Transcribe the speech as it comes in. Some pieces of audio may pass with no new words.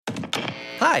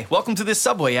Hi, welcome to this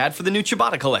Subway ad for the new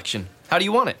Ciabatta collection. How do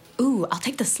you want it? Ooh, I'll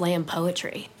take the slam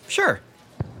poetry. Sure.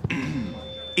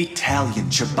 Italian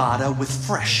ciabatta with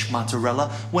fresh mozzarella.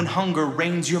 When hunger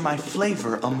reigns, you're my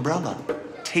flavor umbrella.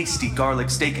 Tasty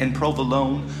garlic steak and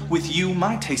provolone. With you,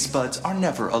 my taste buds are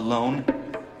never alone.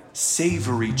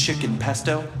 Savory chicken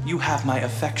pesto, you have my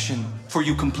affection. For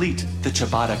you complete the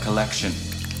ciabatta collection.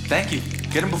 Thank you.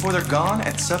 Get them before they're gone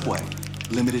at Subway.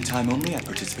 Limited time only at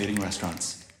participating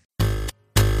restaurants.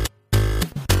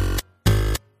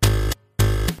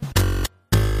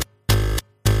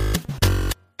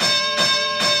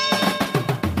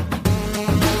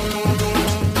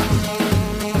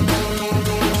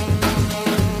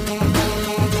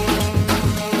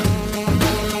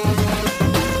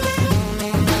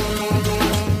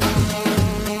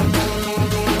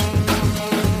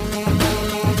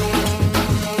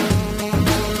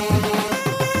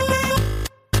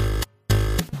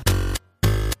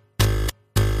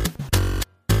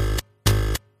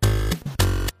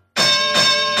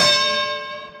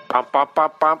 Bump, bump,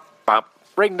 bump, bump, bump.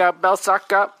 Ring the bell,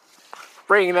 sucker.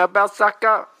 Ring the bell,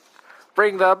 sucker.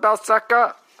 Ring the bell,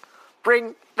 sucker.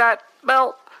 Ring that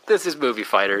bell. This is Movie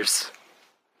Fighters,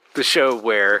 the show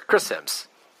where Chris Sims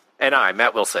and I,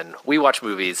 Matt Wilson, we watch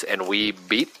movies and we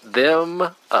beat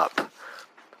them up.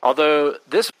 Although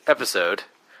this episode,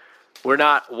 we're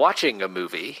not watching a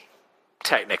movie,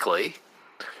 technically.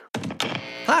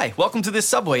 Hi, welcome to this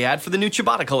Subway ad for the new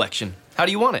Ciabatta collection. How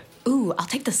do you want it? Ooh, I'll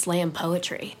take the slam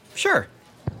poetry. Sure.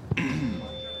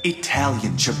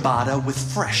 Italian ciabatta with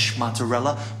fresh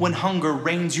mozzarella. When hunger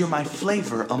reigns, you're my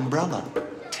flavor umbrella.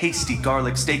 Tasty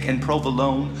garlic steak and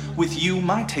provolone. With you,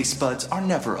 my taste buds are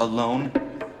never alone.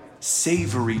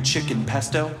 Savory chicken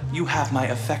pesto, you have my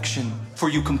affection. For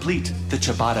you complete the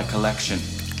ciabatta collection.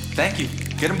 Thank you.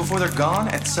 Get them before they're gone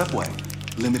at Subway.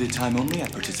 Limited time only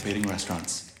at participating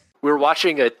restaurants. We're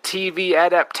watching a TV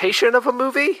adaptation of a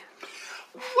movie?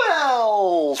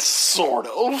 Well, sort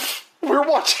of. We're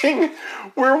watching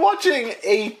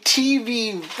a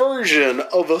TV version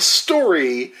of a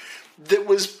story that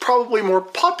was probably more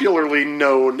popularly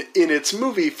known in its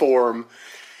movie form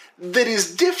that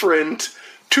is different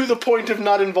to the point of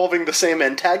not involving the same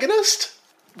antagonist.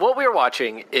 What we're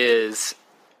watching is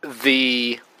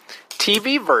the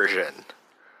TV version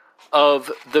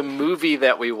of the movie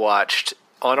that we watched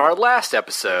on our last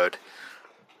episode,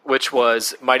 which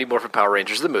was Mighty Morphin Power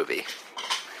Rangers, the movie.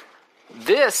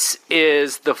 This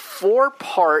is the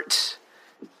 4-part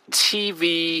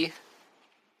TV,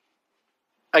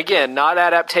 again, not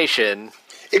adaptation.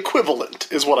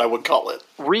 Equivalent is what I would call it.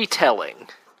 Retelling.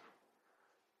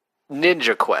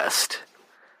 Ninja Quest.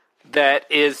 That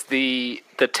is the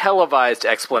televised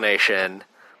explanation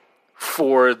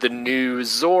for the new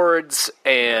Zords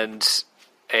and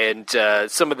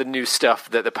some of the new stuff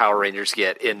that the Power Rangers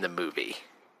get in the movie.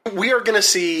 We are going to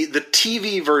see the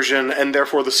TV version, and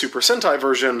therefore the Super Sentai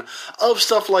version, of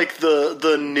stuff like the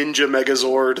Ninja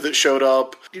Megazord that showed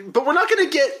up. But we're not going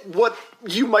to get what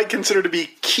you might consider to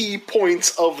be key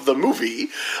points of the movie.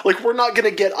 Like, we're not going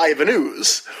to get Ivan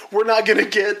Ooze. We're not going to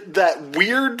get that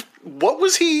weird... What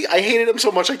was he? I hated him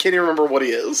so much I can't even remember what he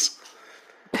is.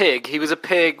 Pig. He was a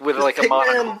pig with like a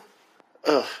monocle.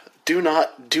 Ugh. Do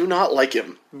not like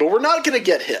him. But we're not going to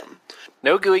get him.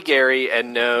 No Gooey Gary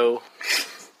and no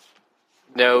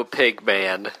Pig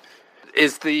Man.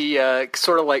 Is the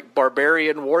sort of like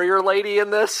barbarian warrior lady in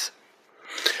this?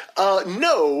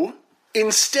 No.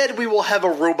 Instead, we will have a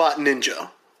robot ninja.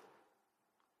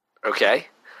 Okay.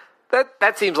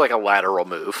 That seems like a lateral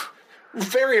move.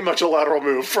 Very much a lateral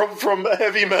move. From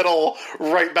heavy metal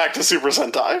right back to Super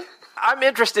Sentai. I'm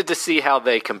interested to see how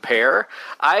they compare.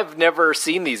 I've never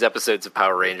seen these episodes of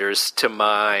Power Rangers, to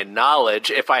my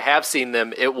knowledge. If I have seen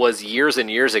them, it was years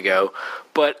and years ago.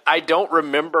 But I don't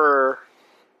remember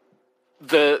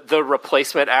the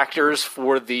replacement actors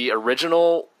for the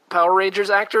original Power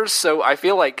Rangers actors. So I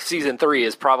feel like Season 3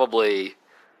 is probably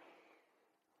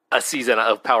a season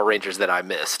of Power Rangers that I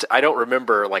missed. I don't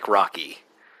remember, like, Rocky.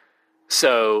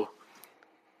 So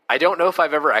I don't know if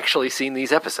I've ever actually seen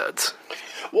these episodes.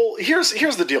 Well, here's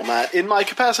the deal, Matt. In my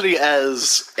capacity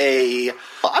as I'm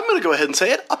going to go ahead and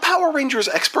say it, a Power Rangers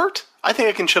expert, I think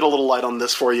I can shed a little light on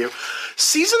this for you.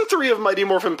 Season 3 of Mighty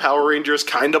Morphin Power Rangers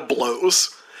kind of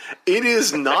blows. It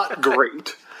is not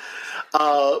great.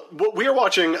 What we are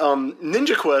watching,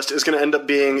 Ninja Quest, is going to end up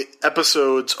being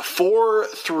episodes 4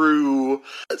 through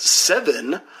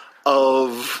 7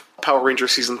 of Power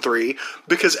Rangers Season 3,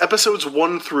 because episodes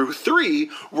 1 through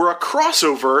 3 were a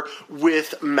crossover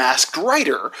with Masked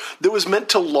Rider that was meant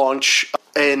to launch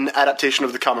an adaptation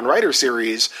of the Kamen Rider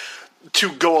series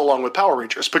to go along with Power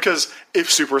Rangers, because if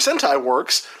Super Sentai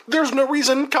works, there's no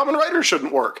reason Kamen Rider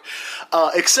shouldn't work.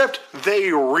 Except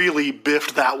they really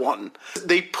biffed that one.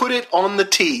 They put it on the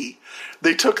tee.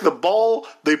 They took the ball,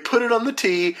 they put it on the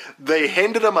tee, they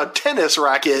handed them a tennis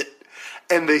racket,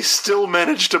 and they still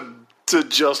managed to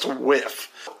just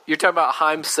whiff. You're talking about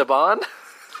Haim Saban?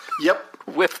 Yep.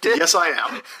 Whiffed it? Yes, I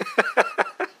am.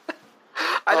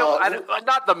 I don't,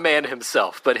 not the man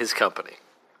himself, but his company.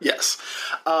 Yes.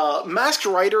 Masked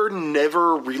Rider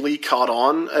never really caught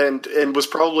on and was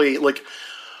probably like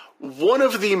one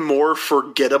of the more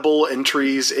forgettable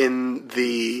entries in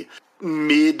the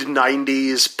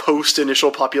mid-90s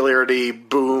post-initial popularity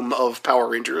boom of Power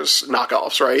Rangers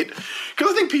knockoffs, right?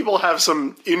 Because I think people have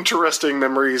some interesting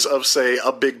memories of, say,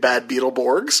 a Big Bad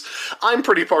Beetleborgs. I'm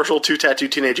pretty partial to Tattoo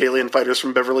Teenage Alien Fighters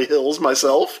from Beverly Hills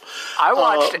myself. I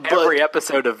watched every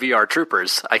episode of VR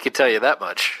Troopers, I can tell you that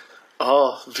much.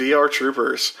 Oh, VR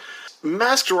Troopers.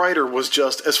 Masked Rider was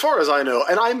just, as far as I know,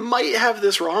 and I might have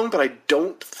this wrong, but I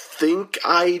don't think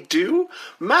I do,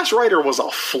 Masked Rider was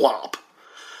a flop.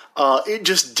 It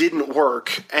just didn't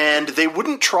work, and they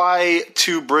wouldn't try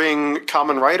to bring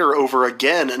Kamen Rider over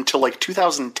again until like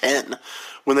 2010,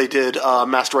 when they did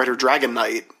Masked Rider Dragon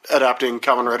Knight, adapting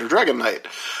Kamen Rider Dragon Knight.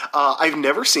 I've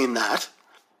never seen that.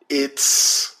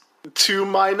 It's, to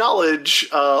my knowledge,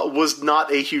 was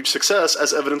not a huge success,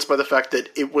 as evidenced by the fact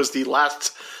that it was the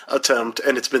last attempt,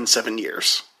 and it's been 7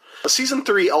 years. Season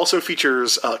 3 also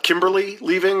features Kimberly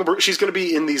leaving. She's going to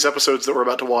be in these episodes that we're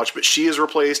about to watch, but she is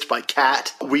replaced by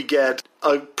Kat. We get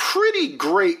a pretty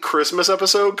great Christmas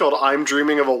episode called I'm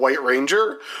Dreaming of a White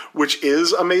Ranger, which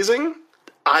is amazing.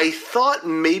 I thought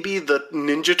maybe the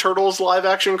Ninja Turtles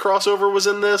live-action crossover was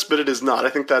in this, but it is not. I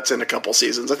think that's in a couple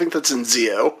seasons. I think that's in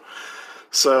Zeo.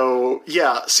 So,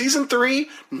 yeah, Season 3,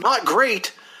 not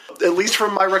great, at least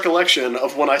from my recollection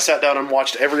of when I sat down and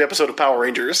watched every episode of Power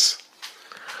Rangers.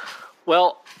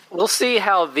 Well, we'll see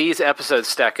how these episodes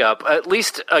stack up, at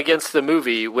least against the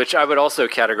movie, which I would also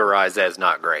categorize as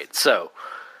not great. So,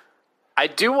 I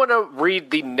do want to read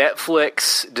the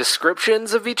Netflix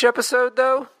descriptions of each episode,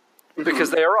 though, because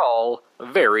they are all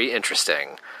very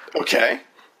interesting. Okay.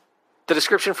 The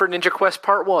description for Ninja Quest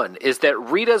Part 1 is that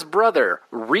Rita's brother,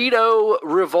 Rito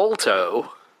Revolto...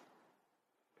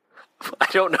 I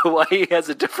don't know why he has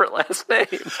a different last name. I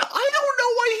don't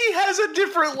know why he has a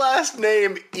different last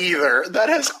name either. That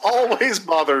has always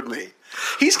bothered me.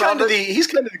 He's kind of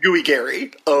the Gooey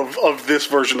Gary of this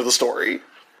version of the story.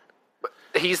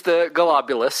 He's the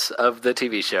Globulus of the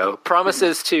TV show.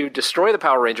 Promises to destroy the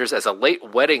Power Rangers as a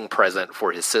late wedding present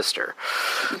for his sister.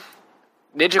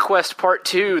 Ninja Quest Part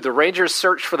 2, the Rangers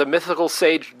search for the mythical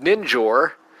sage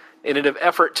Ninjor in an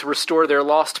effort to restore their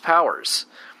lost powers.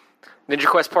 Ninja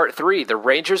Quest Part 3, the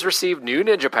Rangers receive new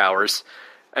ninja powers,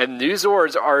 and new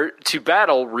Zords are to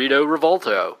battle Rito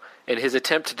Revolto in his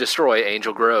attempt to destroy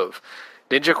Angel Grove.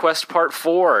 Ninja Quest Part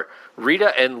 4,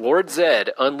 Rita and Lord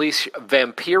Zed unleash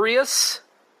Vampirus,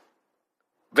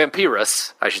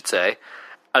 I should say,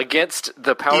 against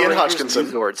the Power Ian Rangers Hodgkinson.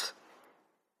 new Zords.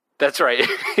 That's right,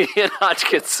 Ian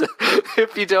Hodgkinson.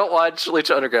 If you don't watch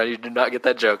Lucha Underground, you do not get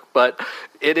that joke, but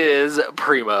it is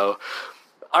primo.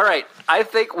 All right, I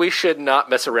think we should not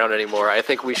mess around anymore. I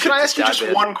think we should. Can I ask you dive just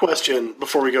in. one question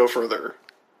before we go further?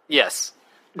 Yes.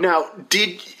 Now,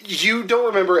 you don't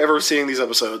remember ever seeing these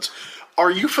episodes?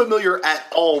 Are you familiar at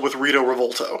all with Rito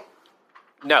Revolto?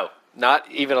 No, not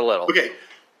even a little. Okay,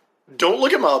 don't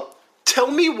look him up. Tell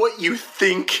me what you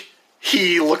think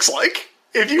he looks like.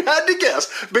 If you had to guess,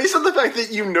 based on the fact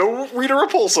that you know Rita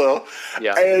Repulsa,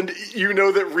 Yeah. and you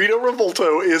know that Rito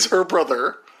Revolto is her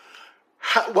brother,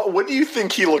 what do you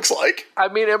think he looks like? I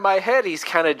mean, in my head, he's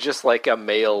kind of just like a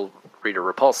male Rita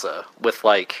Repulsa with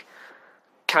like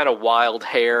kind of wild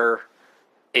hair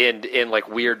and in like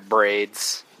weird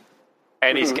braids.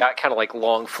 And he's got kind of like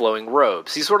long flowing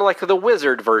robes. He's sort of like the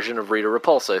wizard version of Rita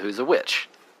Repulsa, who's a witch.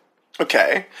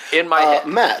 Okay. In my head.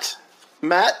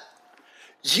 Matt,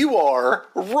 you are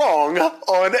wrong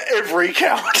on every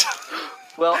count.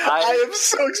 Well, I am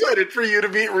so excited for you to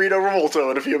meet Rito Revolto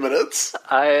in a few minutes.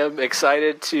 I am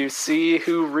excited to see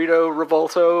who Rito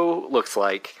Revolto looks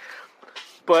like.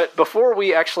 But before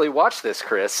we actually watch this,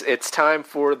 Chris, it's time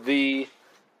for the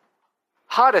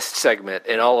hottest segment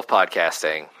in all of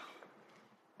podcasting.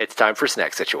 It's time for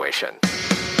Snack Situation.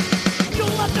 You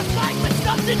love to fight with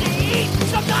something to eat.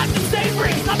 Sometimes it's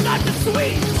savory, sometimes it's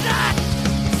sweet. Snack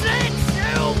situation.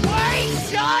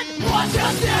 What you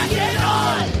snacking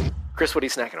on? Chris, what are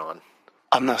you snacking on?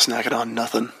 I'm not snacking on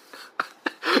nothing.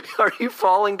 Are you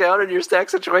falling down in your Snack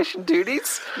Situation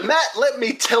duties? Matt, let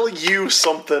me tell you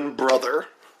something, brother.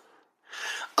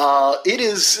 It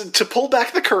is to pull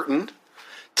back the curtain,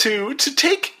 to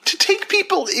take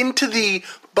people into the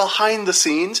behind the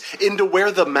scenes, into where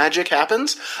the magic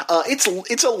happens.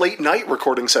 It's a late night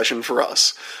recording session for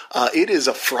us. It is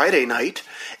a Friday night.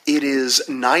 It is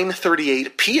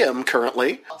 9:38 p.m.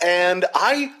 currently, and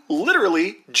I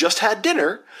literally just had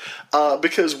dinner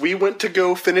because we went to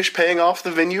go finish paying off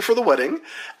the venue for the wedding,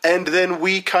 and then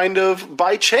we kind of,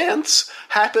 by chance,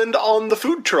 happened on the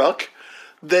food truck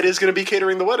that is going to be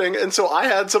catering the wedding, and so I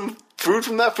had some food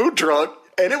from that food truck,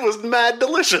 and it was mad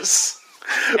delicious.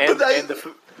 And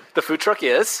the food truck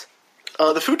is?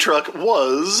 The food truck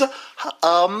was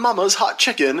Mama's Hot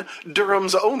Chicken,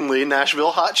 Durham's only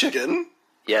Nashville hot chicken.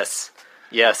 Yes.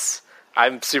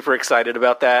 I'm super excited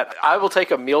about that. I will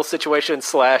take a meal situation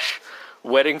 /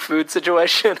 wedding food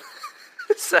situation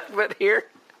segment here.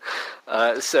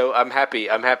 So I'm happy.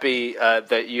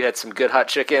 That you had some good hot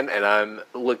chicken, and I'm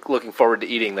looking forward to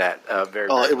eating that. Very.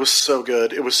 It was so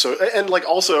good. It was so, and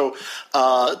also,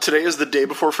 today is the day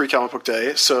before Free Comic Book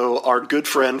Day. So our good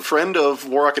friend of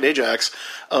Warrock and Ajax,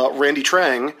 Randy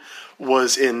Trang,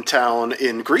 was in town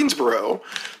in Greensboro.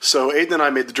 So Aiden and I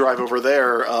made the drive over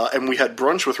there, and we had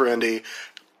brunch with Randy.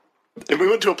 And we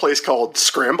went to a place called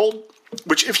Scrambled,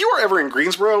 which, if you are ever in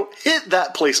Greensboro, hit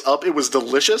that place up. It was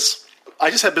delicious. I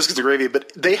just had biscuits and gravy,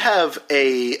 but they have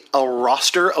a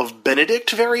roster of Benedict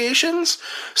variations.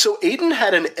 So Aiden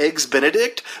had an Eggs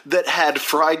Benedict that had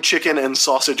fried chicken and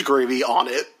sausage gravy on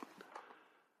it.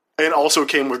 And also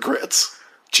came with grits.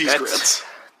 Grits.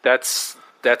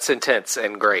 That's intense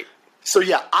and great. So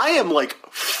yeah, I am like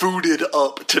fooded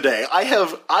up today. I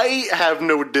have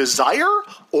no desire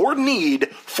or need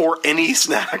for any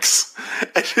snacks.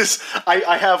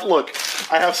 I have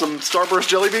some Starburst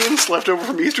jelly beans left over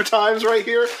from Easter times right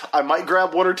here. I might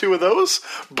grab one or two of those,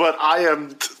 but I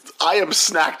am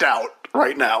snacked out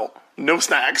right now. No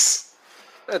snacks.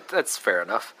 That's fair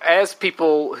enough. As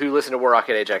people who listen to Warrock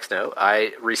and Ajax know,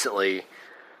 I recently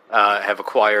have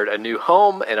acquired a new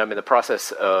home, and I'm in the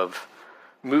process of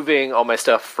moving all my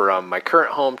stuff from my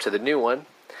current home to the new one.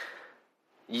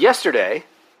 Yesterday,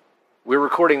 we're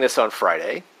recording this on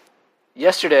Friday.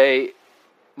 Yesterday,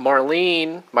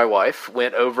 Marlene, my wife,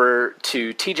 went over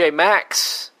to TJ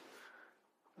Maxx,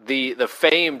 the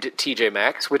famed TJ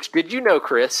Maxx, which, did you know,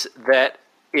 Chris, that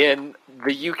in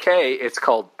the UK it's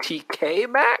called TK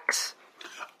Maxx?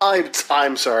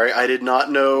 I'm sorry, I did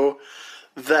not know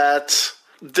that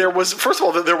there was, first of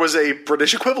all, that there was a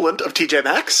British equivalent of TJ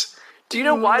Maxx. Do you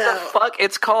know why the fuck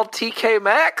it's called TK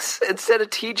Maxx instead of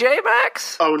TJ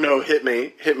Maxx? Oh no, hit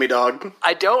me, dog.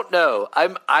 I don't know.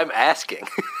 I'm asking.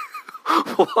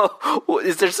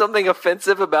 Is there something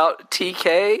offensive about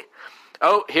TK?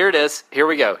 Oh, here it is. Here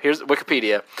we go. Here's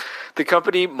Wikipedia. The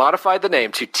company modified the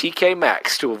name to TK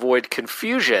Maxx to avoid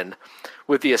confusion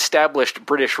with the established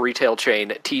British retail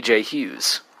chain TJ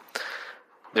Hughes.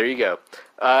 There you go.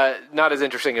 Not as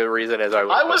interesting a reason as I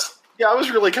was. I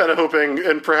was really kind of hoping,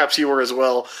 and perhaps you were as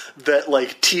well, that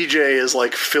like TJ is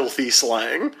like filthy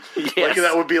slang. Yes. Like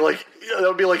that would be like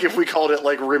if we called it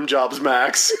like Rim Jobs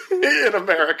Max in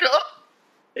America.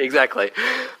 Exactly.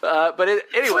 But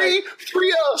anyway,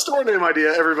 free store name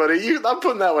idea, everybody. I'm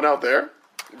putting that one out there.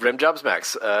 Rim Jobs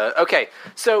Max. Okay,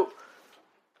 so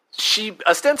she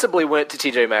ostensibly went to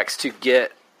TJ Maxx to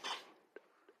get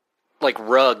like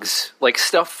rugs, like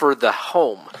stuff for the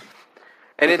home.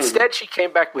 And instead, she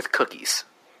came back with cookies.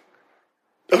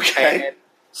 Okay. And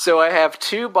so I have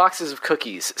 2 boxes of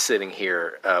cookies sitting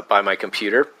here by my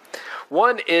computer.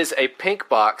 One is a pink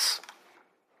box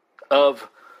of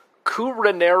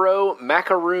Curanero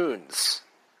macaroons.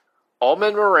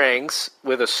 Almond meringues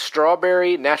with a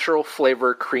strawberry natural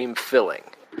flavor cream filling.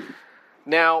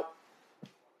 Now,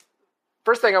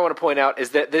 first thing I want to point out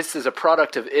is that this is a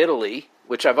product of Italy,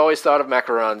 which I've always thought of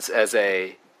macarons as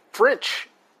a French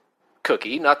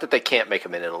cookie, not that they can't make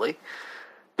them in Italy.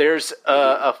 There's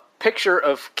a picture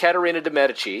of Caterina de'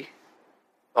 Medici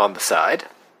on the side,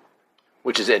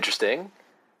 which is interesting.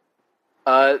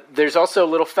 There's also a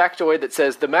little factoid that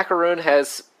says the macaron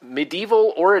has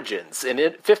medieval origins. In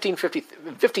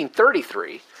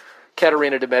 1533,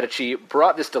 Caterina de' Medici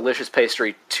brought this delicious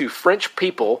pastry to French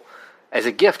people as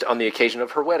a gift on the occasion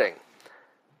of her wedding.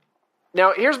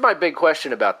 Now, here's my big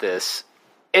question about this.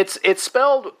 It's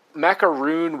spelled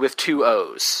macaroon with 2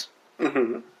 O's.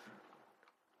 Mm-hmm.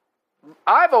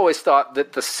 I've always thought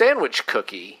that the sandwich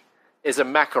cookie is a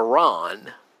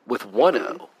macaron with 1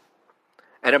 O.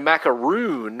 And a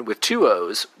macaroon with 2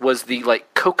 O's was the,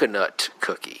 like, coconut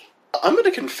cookie. I'm going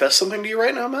to confess something to you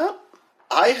right now, Matt.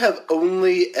 I have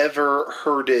only ever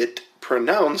heard it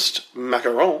pronounced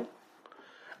macaron,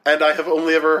 and I have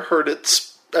only ever heard it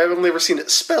I've only ever seen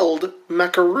it spelled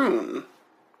macaroon.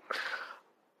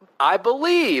 I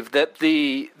believe that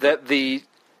the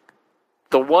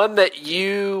one that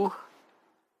you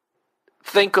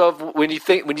think of when you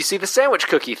see the sandwich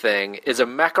cookie thing is a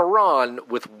macaron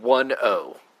with one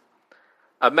O.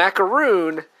 A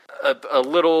macaroon, a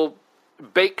little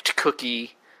baked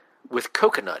cookie with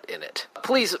coconut in it.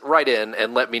 Please write in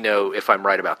and let me know if I'm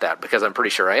right about that, because I'm pretty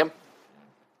sure I am.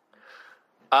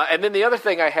 And then the other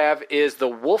thing I have is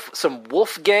some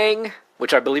Wolfgang,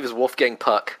 which I believe is Wolfgang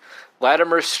Puck,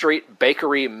 Latimer Street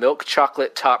Bakery milk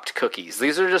chocolate topped cookies.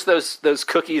 These are just those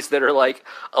cookies that are like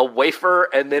a wafer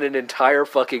and then an entire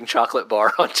fucking chocolate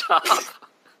bar on top.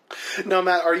 Now,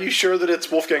 Matt, are you sure that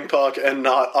it's Wolfgang Puck and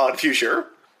not Odd Future?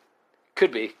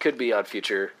 Could be Odd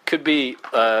Future. Could be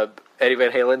Eddie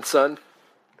Van Halen's son.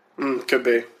 Could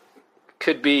be.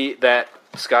 Could be that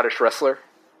Scottish wrestler.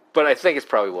 But I think it's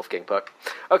probably Wolfgang Puck.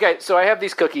 Okay, so I have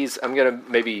these cookies. I'm going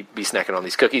to maybe be snacking on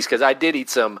these cookies because I did eat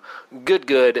some good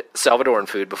Salvadoran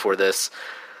food before this.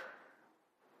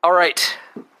 All right,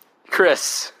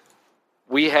 Chris,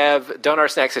 we have done our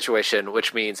snack situation,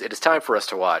 which means it is time for us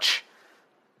to watch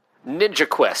Ninja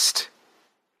Quest,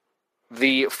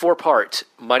 the 4-part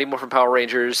Mighty Morphin Power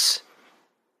Rangers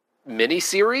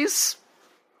mini-series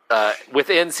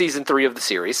within Season 3 of the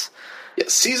series. Yeah,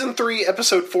 Season 3,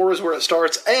 Episode 4 is where it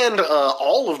starts, and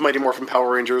all of Mighty Morphin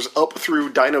Power Rangers up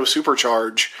through Dino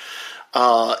Supercharge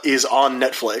is on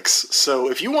Netflix.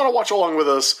 So if you want to watch along with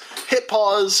us, hit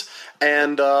pause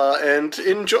and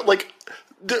enjoy. Like,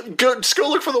 just go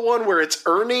look for the one where it's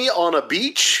Ernie on a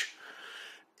beach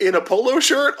in a polo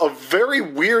shirt. A very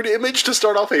weird image to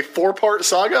start off a 4-part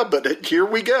saga, but here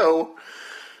we go.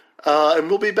 And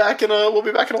we'll be back in a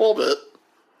little bit.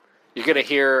 You're going to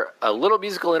hear a little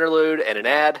musical interlude and an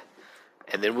ad,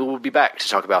 and then we will be back to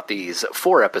talk about these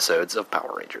 4 episodes of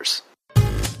Power Rangers.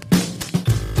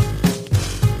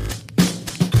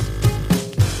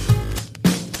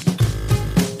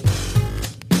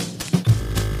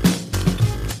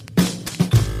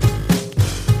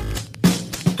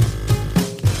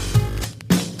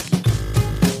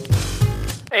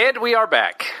 And we are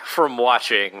back from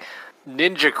watching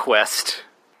Ninja Quest.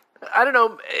 I don't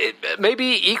know, maybe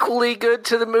equally good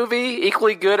to the movie,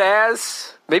 equally good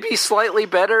as, maybe slightly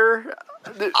better.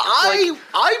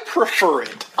 I prefer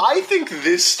it. I think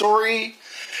this story,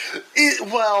 it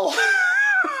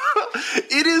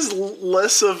is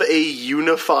less of a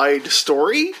unified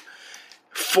story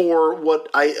for what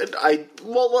I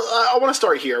want to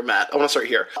start here, Matt. I want to start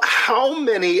here. How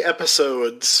many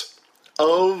episodes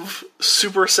of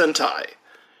Super Sentai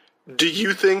do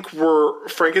you think were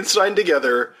Frankenstein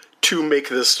together to make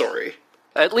this story?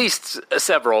 At least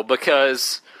several,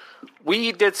 because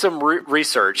we did some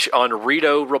research on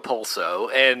Rito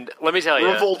Repulso, and let me tell you...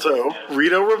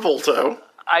 Rito Revolto.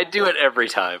 I do it every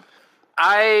time.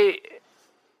 I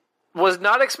was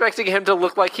not expecting him to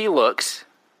look like he looks,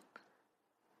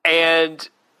 and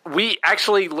we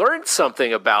actually learned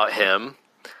something about him,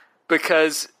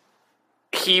 because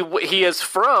he is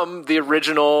from the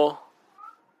original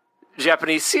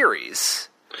Japanese series.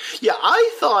 Yeah,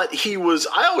 I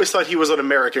always thought he was an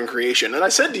American creation. And I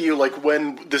said to you, like,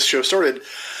 when this show started,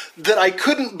 that I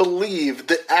couldn't believe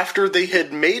that after they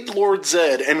had made Lord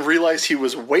Zed and realized he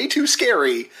was way too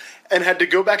scary and had to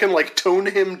go back and, like, tone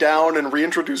him down and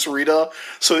reintroduce Rita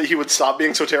so that he would stop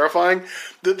being so terrifying,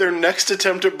 that their next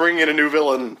attempt at bringing in a new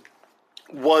villain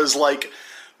was, like,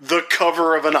 the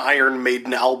cover of an Iron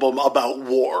Maiden album about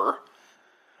war.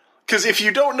 Because if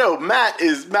you don't know, Matt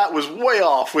was way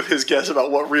off with his guess about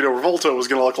what Rito Revolto was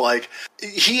going to look like.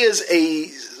 He is a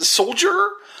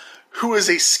soldier who is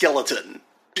a skeleton.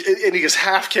 And he is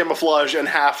half camouflage and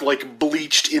half, like,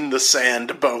 bleached in the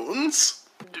sand bones.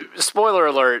 Spoiler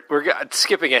alert, we're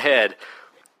skipping ahead.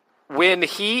 When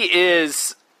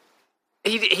he's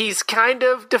kind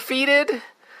of defeated,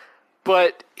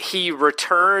 but he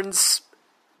returns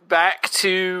back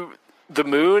to the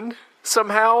moon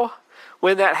somehow.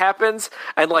 When that happens,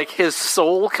 and, like, his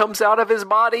soul comes out of his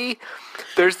body,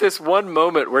 there's this one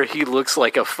moment where he looks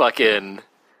like a fucking,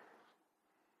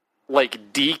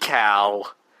 like, decal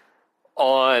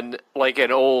on, like,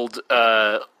 an old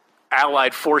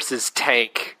Allied Forces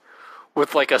tank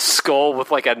with, like, a skull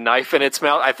with, like, a knife in its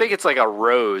mouth. I think it's, like, a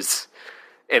rose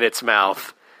in its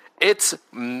mouth. It's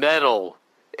metal.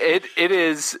 It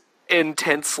is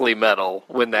intensely metal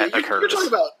when that occurs.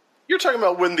 You're talking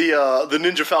about when the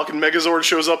Ninja Falcon Megazord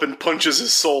shows up and punches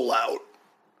his soul out.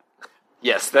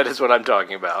 Yes, that is what I'm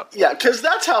talking about. Yeah, because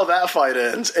that's how that fight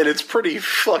ends, and it's pretty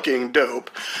fucking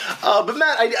dope. But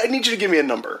Matt, I need you to give me a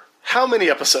number. How many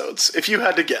episodes, if you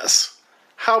had to guess,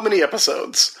 how many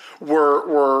episodes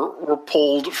were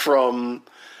pulled from,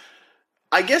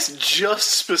 I guess,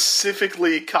 just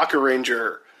specifically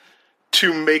Kakuranger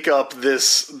to make up this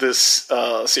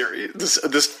series,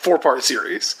 this 4-part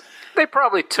series. They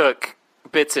probably took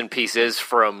bits and pieces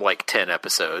from like 10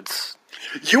 episodes.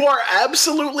 You are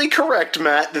absolutely correct,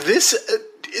 Matt.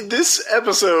 This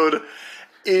episode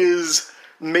is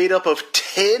made up of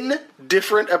 10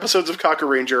 different episodes of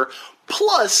Kakuranger,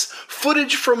 plus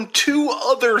footage from 2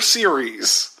 other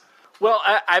series. Well,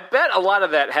 I bet a lot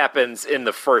of that happens in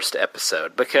the first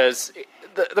episode, because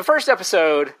the first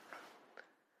episode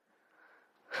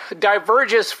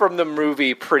diverges from the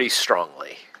movie pretty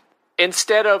strongly.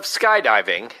 Instead of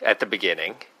skydiving at the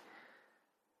beginning,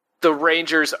 the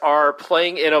Rangers are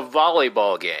playing in a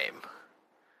volleyball game,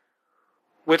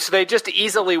 which they just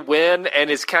easily win and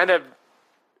is kind of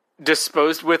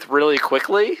disposed with really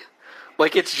quickly.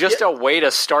 Like, it's just a way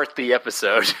to start the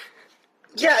episode.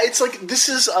 Yeah, it's like this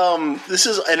is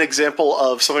an example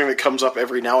of something that comes up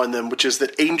every now and then, which is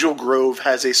that Angel Grove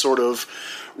has a sort of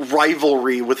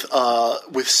rivalry with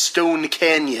Stone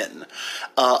Canyon,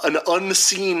 an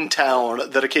unseen town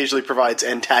that occasionally provides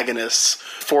antagonists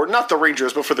for not the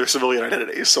Rangers but for their civilian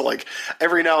identities. So like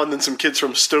every now and then some kids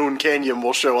from Stone Canyon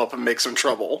will show up and make some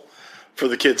trouble for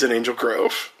the kids in Angel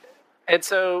Grove. And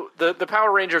so the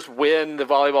Power Rangers win the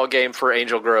volleyball game for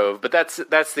Angel Grove, but that's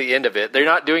the end of it. They're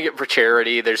not doing it for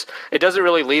charity. It doesn't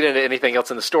really lead into anything else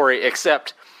in the story,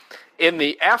 except in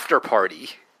the after party,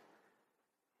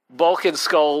 Bulk and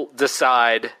Skull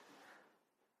decide,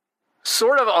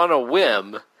 sort of on a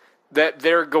whim, that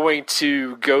they're going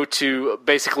to go to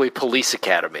basically Police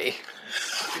Academy.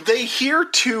 They hear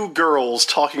 2 girls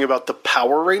talking about the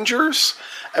Power Rangers,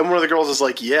 and one of the girls is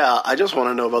like, yeah, I just want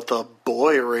to know about the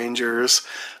Boy Rangers,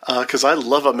 because I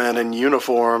love a man in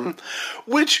uniform.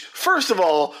 Which, first of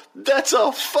all, that's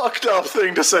a fucked up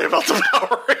thing to say about the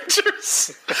Power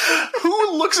Rangers.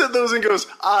 Who looks at those and goes,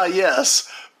 ah,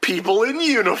 yes, people in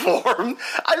uniform?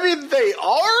 I mean, they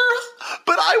are,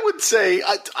 but I would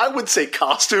say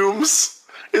costumes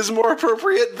is more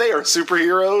appropriate. They are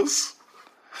superheroes.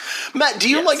 Matt, do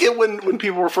you like it when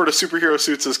people refer to superhero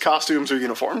suits as costumes or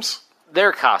uniforms?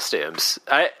 They're costumes.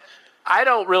 I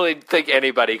don't really think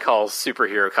anybody calls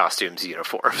superhero costumes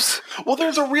uniforms. Well,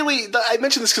 I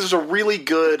mentioned this because there's a really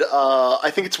good, I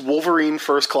think it's Wolverine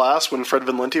First Class when Fred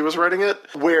Van Lente was writing it,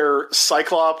 where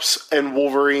Cyclops and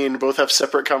Wolverine both have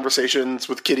separate conversations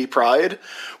with Kitty Pryde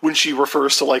when she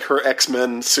refers to like her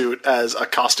X-Men suit as a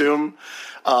costume.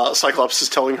 Cyclops is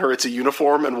telling her it's a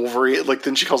uniform, and Wolverine, like,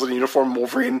 then she calls it a uniform,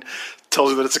 Wolverine tells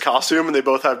her that it's a costume, and they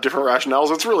both have different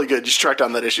rationales. It's really good. You should track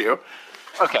down that issue.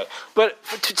 Okay, but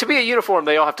to be a uniform,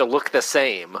 they all have to look the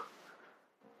same.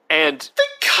 And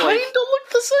they kind of look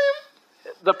the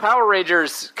same? The Power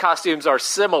Rangers costumes are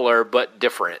similar, but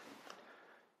different.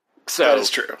 So, that is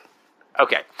true.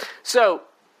 Okay, so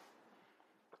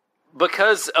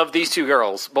because of these 2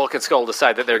 girls, Bulk and Skull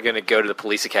decide that they're going to go to the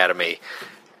Police Academy,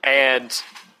 and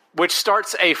which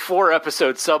starts a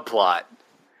 4-episode subplot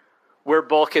where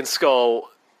Bulk and Skull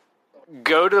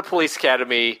go to the Police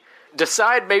Academy,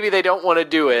 decide maybe they don't want to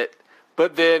do it,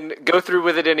 but then go through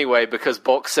with it anyway because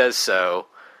Bulk says so,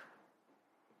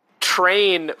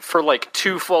 train for like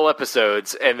 2 full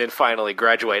episodes, and then finally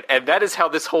graduate. And that is how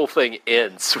this whole thing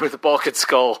ends, with Bulk and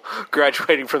Skull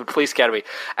graduating from the Police Academy.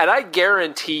 And I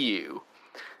guarantee you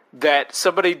that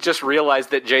somebody just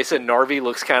realized that Jason Narvi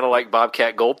looks kind of like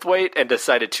Bobcat Goldthwait and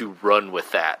decided to run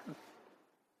with that.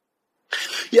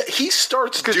 Yeah, he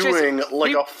starts doing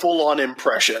a full-on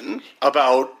impression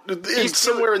about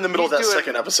somewhere in the middle of that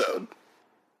second episode.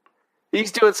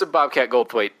 He's doing some Bobcat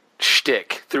Goldthwait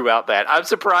shtick throughout that. I'm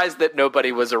surprised that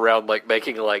nobody was around like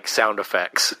making like sound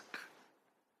effects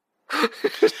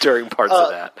during parts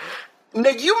of that. Now,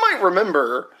 you might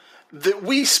remember that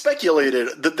we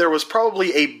speculated that there was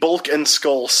probably a Bulk and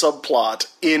Skull subplot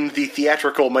in the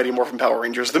theatrical Mighty Morphin Power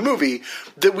Rangers, the movie,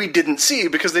 that we didn't see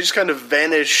because they just kind of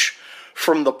vanish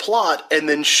from the plot and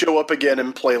then show up again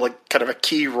and play like kind of a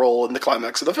key role in the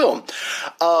climax of the film.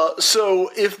 So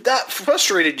if that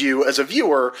frustrated you as a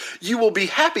viewer, you will be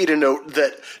happy to note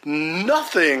that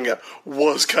nothing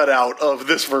was cut out of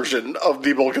this version of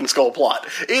the Bulk and Skull plot.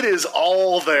 It is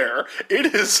all there.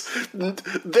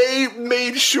 They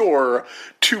made sure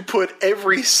to put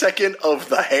every second of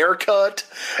the haircut,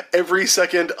 every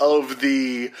second of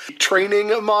the training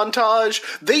montage.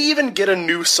 They even get a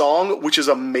new song, which is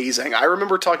amazing. I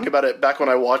remember talking about it back when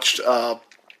I watched the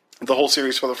whole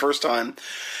series for the first time,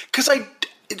 because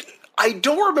I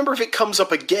don't remember if it comes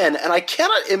up again, and I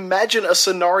cannot imagine a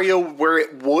scenario where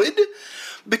it would,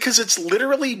 because it's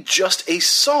literally just a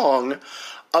song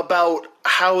about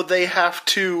how they have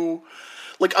to,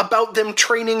 like, about them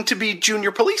training to be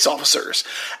junior police officers.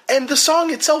 And the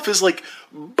song itself is, like,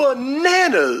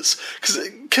 bananas.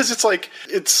 Because it's like,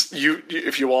 it's,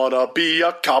 if you want to be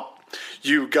a cop,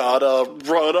 you gotta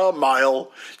run a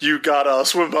mile. You gotta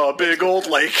swim a big old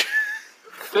lake.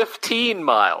 15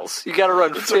 miles. You gotta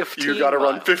run 15 You gotta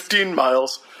miles. run 15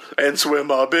 miles and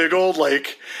swim a big old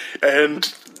lake.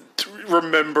 And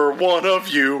remember, one of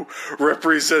you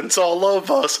represents all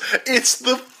of us. It's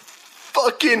the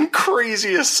fucking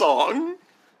craziest song.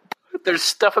 There's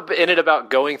stuff in it about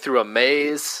going through a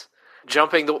maze,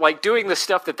 jumping, doing the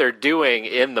stuff that they're doing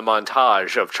in the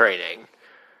montage of training.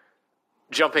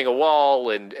 Jumping a wall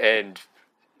and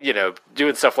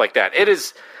doing stuff like that. It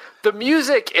is, the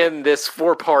music in this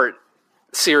 4-part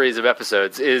series of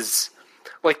episodes is,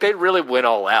 like, they really went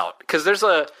all out. Because there's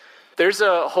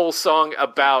a whole song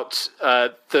about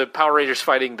the Power Rangers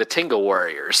fighting the Tinga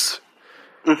Warriors.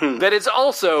 Mm-hmm. That is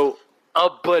also a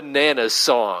bananas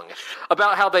song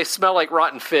about how they smell like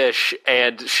rotten fish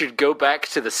and should go back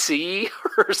to the sea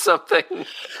or something.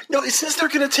 No, it says they're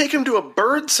going to take him to a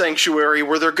bird sanctuary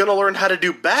where they're going to learn how to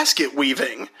do basket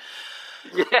weaving.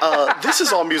 Yeah. This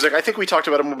is all music. I think we talked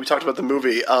about it when we talked about the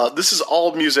movie. This is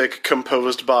all music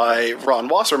composed by Ron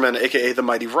Wasserman, a.k.a. the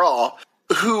Mighty Raw,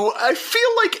 who I feel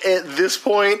like at this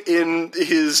point in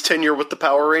his tenure with the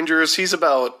Power Rangers, he's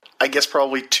about, I guess,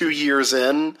 probably 2 years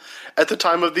in at the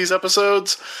time of these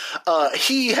episodes.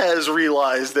 He has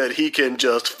realized that he can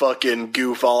just fucking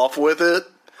goof off with it,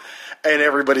 and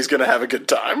everybody's going to have a good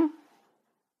time.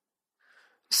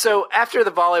 So after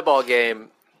the volleyball game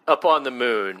up on the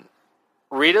moon,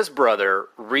 Rita's brother,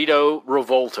 Rito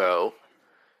Revolto,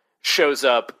 shows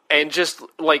up and just,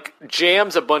 like,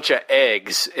 jams a bunch of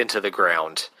eggs into the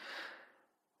ground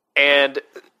and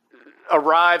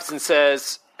arrives and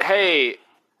says, hey,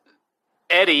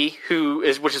 Eddie,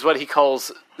 which is what he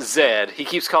calls Zed. He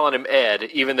keeps calling him Ed,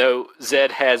 even though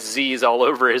Zed has Z's all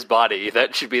over his body.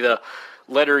 That should be the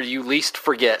letter you least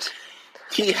forget.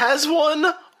 He has one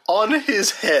on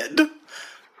his head.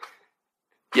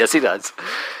 Yes, he does.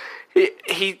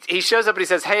 He shows up and he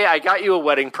says, hey, I got you a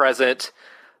wedding present.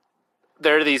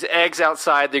 There are these eggs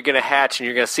outside. They're going to hatch, and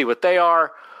you're going to see what they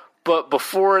are. But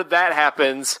before that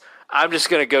happens, I'm just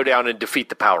going to go down and defeat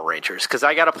the Power Rangers, because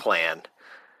I got a plan.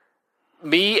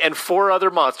 Me and 4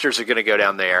 other monsters are going to go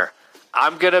down there.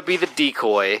 I'm going to be the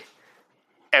decoy,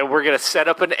 and we're going to set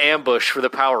up an ambush for the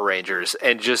Power Rangers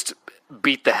and just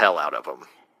beat the hell out of them.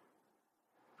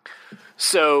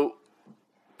 So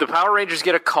the Power Rangers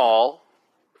get a call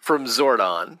from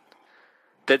Zordon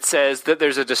that says that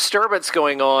there's a disturbance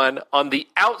going on the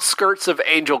outskirts of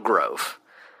Angel Grove.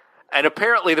 And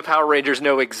apparently the Power Rangers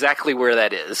know exactly where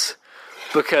that is,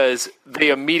 because they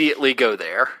immediately go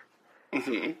there.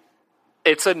 Mm-hmm.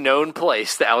 It's a known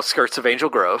place, the outskirts of Angel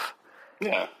Grove.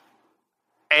 Yeah.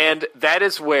 And that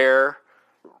is where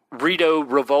Rito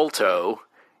Revolto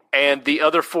and the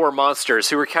other 4 monsters,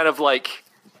 who are kind of like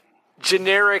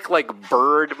generic, like,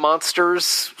 bird monsters,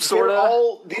 sort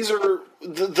of. These are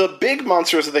the big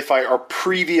monsters that they fight are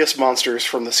previous monsters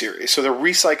from the series, so they're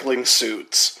recycling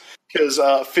suits. Because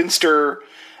Finster,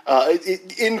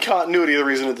 in continuity, the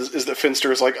reason is that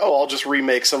Finster is like, oh, I'll just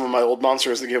remake some of my old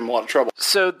monsters that give him a lot of trouble.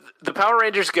 So the Power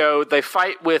Rangers go, they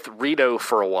fight with Rito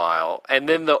for a while, and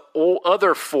then the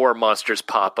other 4 monsters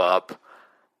pop up,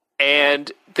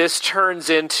 and this turns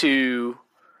into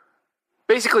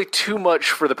basically too much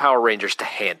for the Power Rangers to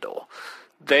handle.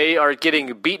 They are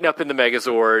getting beaten up in the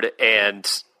Megazord and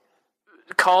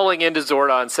calling into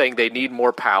Zordon saying they need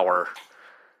more power.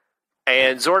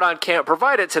 And Zordon can't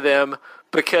provide it to them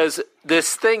because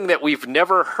this thing that we've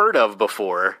never heard of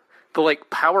before, the, like,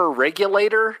 power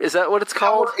regulator, is that what it's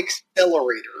called? Power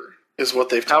accelerator is what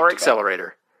they've Power talked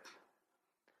accelerator.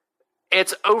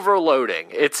 It's overloading.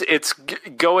 It's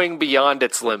going beyond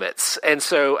its limits. And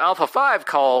so Alpha 5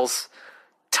 calls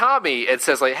Tommy and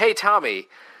says, like, hey, Tommy,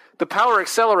 the power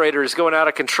accelerator is going out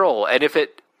of control, and if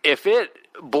it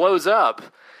blows up,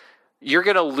 you're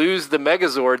going to lose the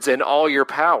Megazords and all your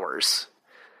powers.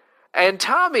 And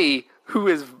Tommy, who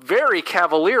is very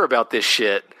cavalier about this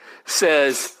shit,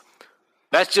 says,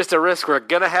 that's just a risk we're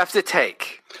going to have to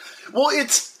take. Well,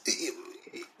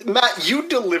 Matt, you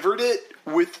delivered it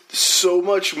with so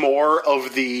much more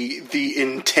of the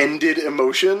intended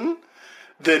emotion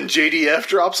than JDF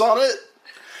drops on it.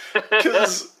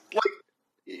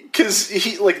 Because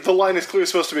he, like, the line is clearly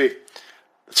supposed to be,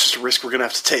 it's just a risk we're going to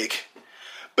have to take.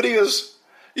 But he goes,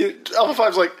 Alpha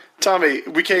 5's like, Tommy,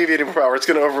 we can't give you any more power. It's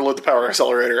going to overload the power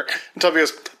accelerator. And Tommy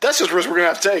goes, that's just a risk we're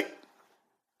going to have to take.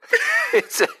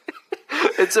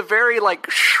 It's a very, like,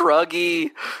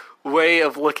 shruggy way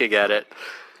of looking at it.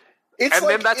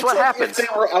 Then that's what happens. If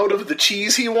they were out of the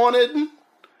cheese he wanted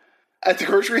at the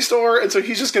grocery store, and so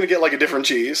he's just going to get, like, a different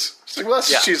cheese. It's like, well, that's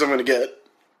the cheese I'm going to get.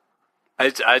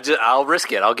 I'll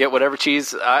risk it. I'll get whatever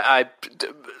cheese I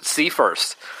see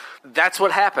first. That's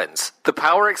what happens. The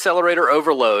power accelerator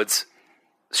overloads.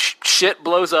 Shit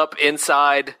blows up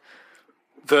inside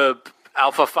the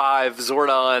Alpha 5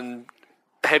 Zordon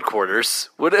headquarters.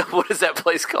 What is that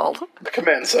place called? The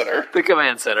command center. The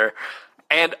command center.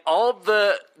 And all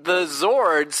the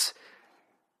Zords,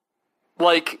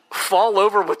 like, fall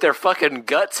over with their fucking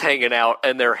guts hanging out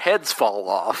and their heads fall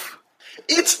off.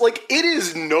 It's, like, it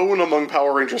is known among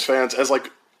Power Rangers fans as,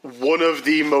 like, one of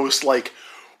the most, like,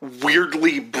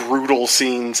 weirdly brutal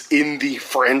scenes in the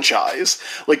franchise.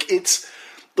 Like, it's,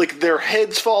 like, their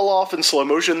heads fall off in slow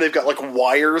motion. They've got, like,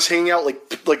 wires hanging out.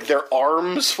 Like their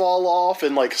arms fall off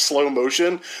in, like, slow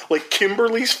motion. Like,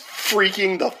 Kimberly's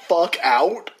freaking the fuck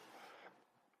out.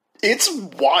 It's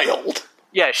wild.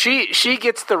 Yeah, she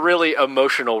gets the really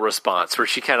emotional response where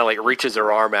she kind of, like, reaches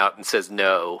her arm out and says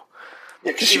no.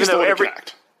 Yeah, because she's the one who can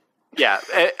act. Yeah,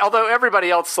 although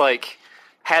everybody else, like,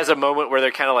 has a moment where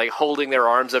they're kind of, like, holding their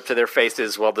arms up to their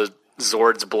faces while the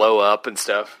Zords blow up and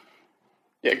stuff.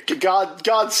 Yeah,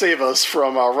 God save us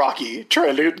from Rocky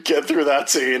trying to get through that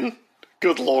scene.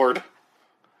 Good Lord.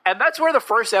 And that's where the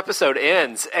first episode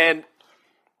ends. And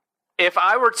if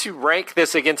I were to rank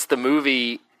this against the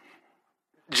movie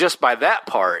just by that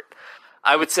part,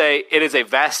 I would say it is a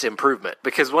vast improvement.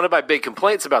 Because one of my big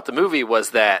complaints about the movie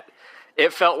was that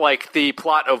it felt like the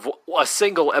plot of a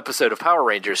single episode of Power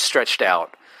Rangers stretched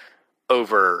out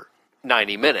over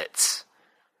 90 minutes.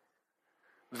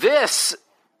 This,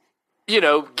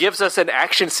 gives us an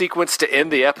action sequence to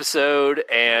end the episode,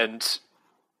 and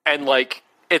like,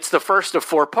 it's the first of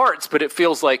 4 parts, but it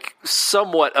feels like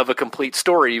somewhat of a complete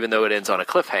story, even though it ends on a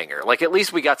cliffhanger. Like, at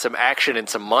least we got some action and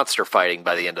some monster fighting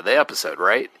by the end of the episode,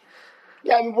 right?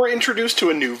 Yeah, I mean, we're introduced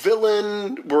to a new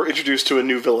villain. We're introduced to a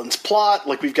new villain's plot.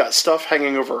 Like, we've got stuff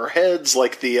hanging over our heads,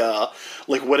 like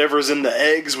like whatever's in the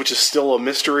eggs, which is still a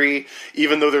mystery,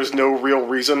 even though there's no real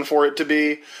reason for it to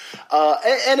be.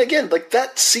 And again, like,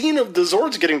 that scene of the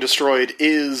Zords getting destroyed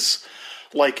is,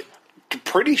 like,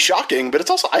 pretty shocking, but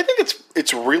it's also, I think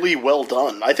it's really well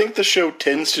done. I think the show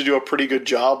tends to do a pretty good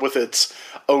job with its,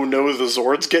 oh no, the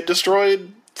Zords get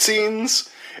destroyed scenes.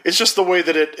 It's just the way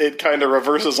that it kind of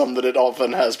reverses them that it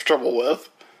often has trouble with.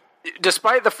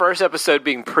 Despite the first episode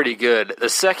being pretty good, the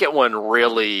second one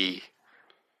really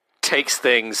takes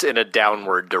things in a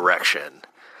downward direction.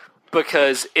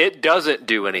 Because it doesn't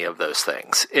do any of those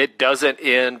things. It doesn't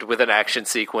end with an action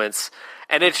sequence.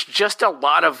 And it's just a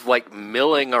lot of, like,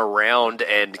 milling around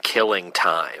and killing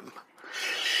time.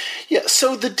 Yeah,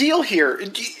 so the deal here,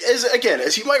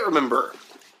 as you might remember,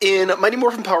 in Mighty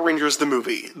Morphin Power Rangers, the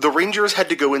movie, the Rangers had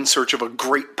to go in search of a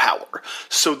great power.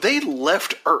 So they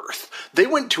left Earth. They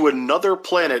went to another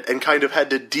planet and kind of had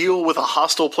to deal with a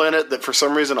hostile planet that for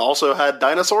some reason also had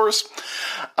dinosaurs.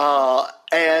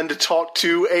 And talk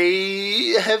to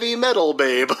a heavy metal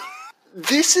babe.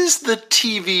 This is the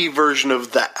TV version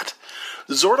of that.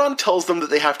 Zordon tells them that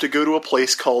they have to go to a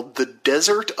place called the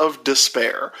Desert of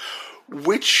Despair,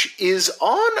 which is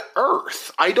on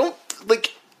Earth.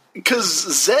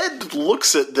 Because Zed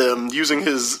looks at them using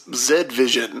his Zed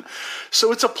vision.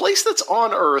 So it's a place that's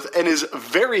on Earth and is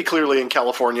very clearly in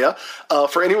California.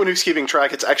 For anyone who's keeping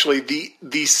track, it's actually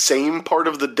the same part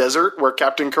of the desert where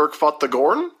Captain Kirk fought the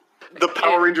Gorn. The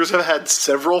Power Rangers have had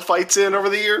several fights in over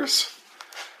the years.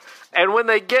 And when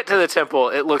they get to the temple,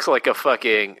 it looks like the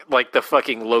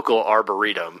fucking local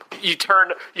arboretum. You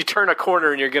turn a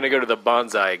corner and you're going to go to the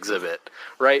bonsai exhibit,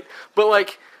 right? But,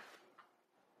 like,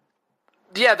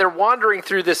 yeah, they're wandering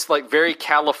through this, like, very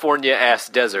California-ass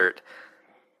desert,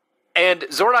 and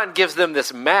Zordon gives them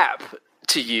this map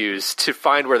to use to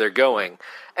find where they're going,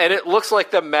 and it looks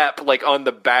like the map, like, on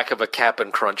the back of a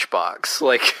Cap'n Crunch box,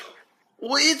 like.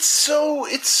 Well, it's so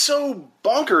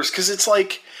bonkers because it's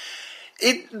like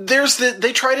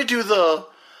they try to do the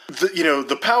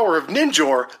power of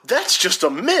Ninjor, that's just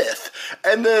a myth.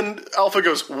 And then Alpha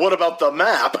goes, what about the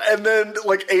map? And then,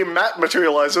 like, a map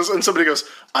materializes, and somebody goes,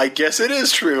 I guess it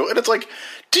is true. And it's like,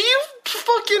 do you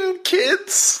fucking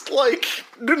kids, like,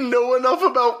 know enough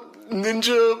about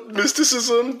ninja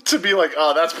mysticism to be like,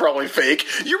 oh, that's probably fake?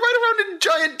 You ride around in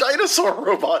giant dinosaur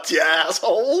robots, you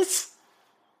assholes!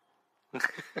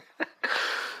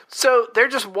 So they're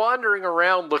just wandering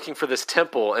around looking for this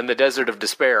temple in the Desert of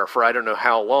Despair for I don't know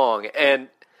how long, and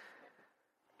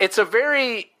it's a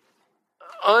very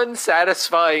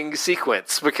unsatisfying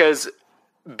sequence because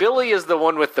Billy is the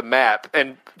one with the map,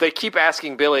 and they keep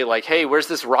asking Billy, like, hey, where's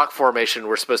this rock formation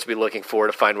we're supposed to be looking for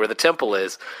to find where the temple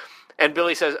is? And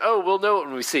Billy says, oh, we'll know it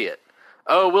when we see it.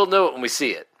 Oh, we'll know it when we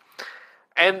see it.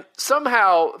 And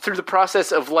somehow, through the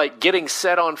process of, like, getting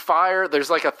set on fire, there's,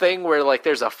 like, a thing where, like,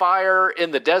 there's a fire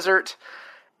in the desert,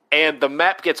 and the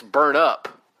map gets burnt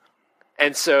up.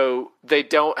 And so they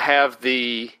don't have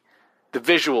the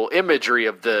visual imagery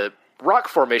of the rock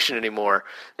formation anymore.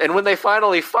 And when they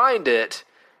finally find it,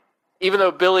 even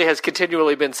though Billy has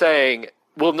continually been saying,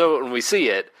 we'll know it when we see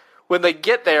it, when they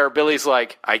get there, Billy's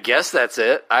like, I guess that's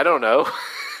it. I don't know.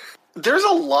 There's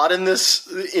a lot in this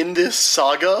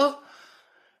saga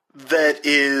that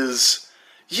is,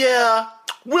 yeah,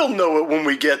 we'll know it when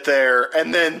we get there,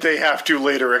 and then they have to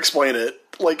later explain it.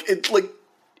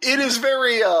 It is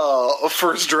very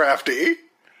first drafty.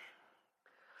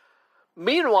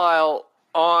 Meanwhile,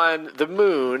 on the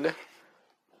moon,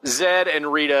 Zed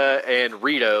and Rita and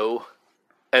Rito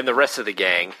and the rest of the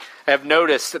gang have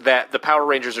noticed that the Power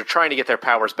Rangers are trying to get their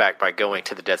powers back by going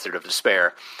to the Desert of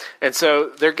Despair. And so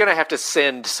they're going to have to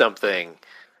send something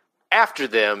after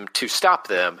them to stop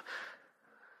them.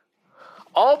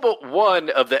 All but one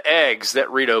of the eggs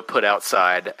that Rito put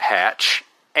outside hatch.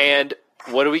 And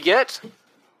what do we get?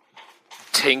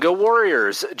 Tenga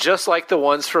Warriors, just like the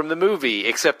ones from the movie,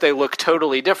 except they look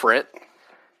totally different.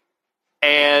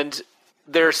 And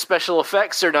their special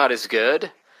effects are not as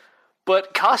good.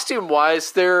 But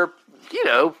costume-wise, they're,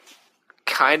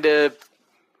 kind of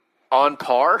on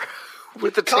par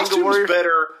with the Tenga Warriors. Costumes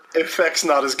better, effects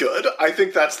not as good. I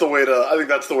think that's the way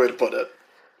to put it.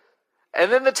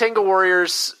 And then the Tenga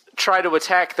Warriors try to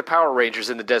attack the Power Rangers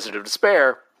in the Desert of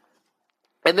Despair.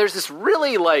 And there's this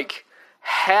really,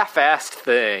 half-assed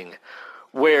thing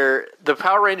where the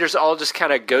Power Rangers all just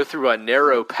kind of go through a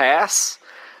narrow pass,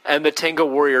 and the Tenga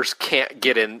Warriors can't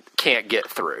get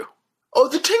through. Oh,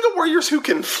 the Tenga Warriors who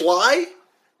can fly?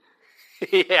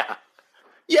 Yeah.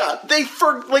 Yeah, they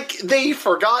forgot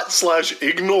 /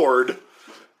 ignored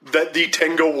that the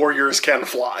Tenga Warriors can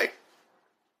fly.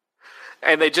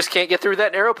 And they just can't get through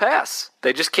that narrow pass.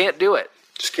 They just can't do it.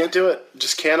 Just can't do it.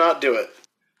 Just cannot do it.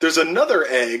 There's another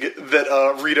egg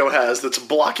that Rito has that's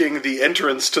blocking the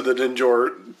entrance to the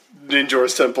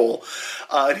Ninjor's temple.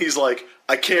 And he's like,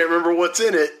 I can't remember what's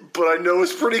in it, but I know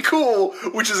it's pretty cool,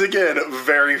 which is, again,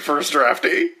 very first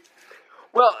drafty.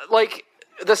 Well,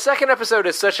 the second episode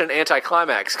is such an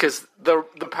anticlimax, because the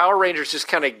Power Rangers just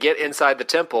kind of get inside the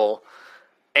temple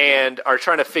and are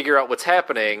trying to figure out what's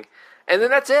happening, and then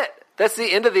that's it. That's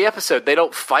the end of the episode. They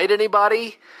don't fight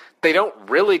anybody. They don't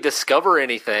really discover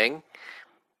anything.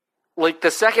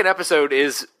 The second episode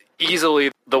is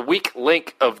easily the weak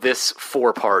link of this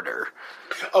 4-parter.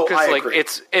 Oh, I agree.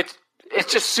 It's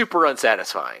just super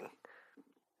unsatisfying.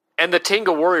 And the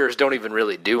Tenga Warriors don't even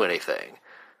really do anything.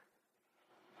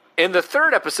 In the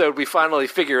third episode, we finally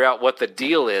figure out what the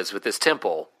deal is with this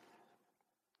temple.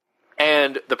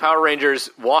 And the Power Rangers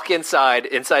walk inside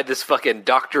this fucking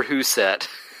Doctor Who set.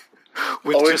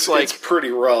 With it's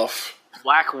pretty rough.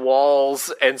 Black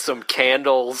walls and some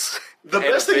candles. The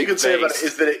best thing you can say about it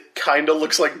is that it kind of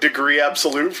looks like Degree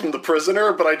Absolute from The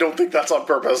Prisoner, but I don't think that's on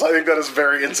purpose. I think that is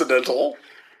very incidental.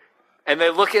 And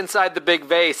they look inside the big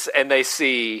vase and they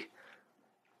see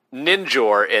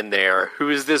Ninjor in there, who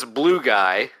is this blue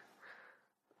guy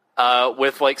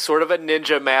with sort of a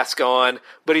ninja mask on,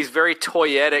 but he's very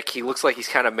toyetic. He looks like he's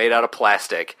kind of made out of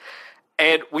plastic.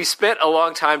 And we spent a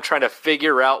long time trying to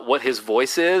figure out what his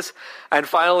voice is, and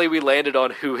finally we landed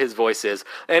on who his voice is.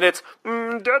 And it's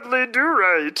Dudley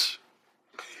Do-Right.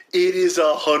 It is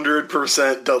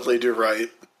 100% Dudley Do-Right.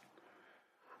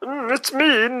 It's me,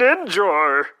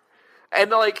 Ninjor.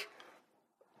 And,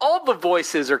 all the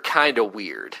voices are kind of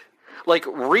weird.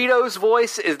 Rito's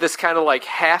voice is this kind of,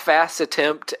 half-ass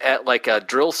attempt at, a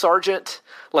drill sergeant,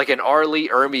 an R. Lee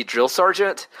Ermey drill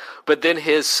sergeant, but then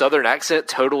his southern accent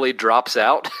totally drops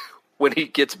out when he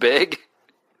gets big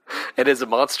and is a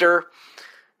monster.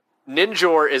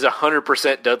 Ninjor is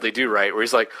 100% Dudley Do-Right, where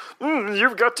he's like,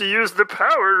 you've got to use the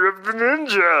power of the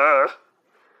ninja.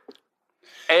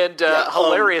 And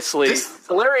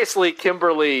hilariously,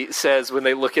 Kimberly says when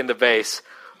they look in the vase,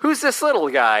 who's this little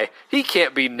guy? He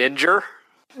can't be Ninja.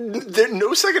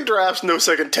 No second drafts, no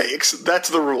second takes. That's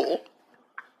the rule.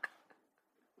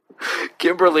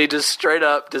 Kimberly just straight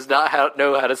up does not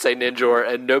know how to say Ninjor,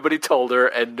 and nobody told her,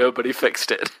 and nobody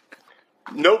fixed it.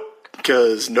 Nope,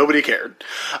 because nobody cared.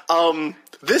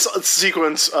 This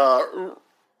sequence,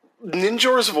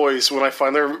 Ninjor's voice, when I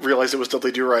finally realized it was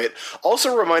Dudley Do-Right,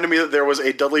 also reminded me that there was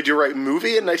a Dudley Do-Right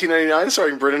movie in 1999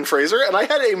 starring Brendan Fraser, and I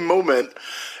had a moment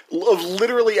of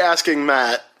literally asking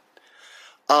Matt,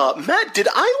 did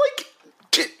I,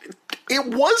 Did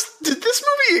this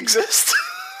movie exist?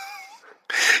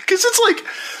 Because it's like,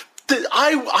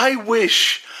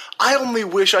 I only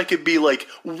wish I could be like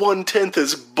 1/10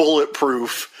 as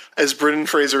bulletproof as Brendan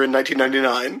Fraser in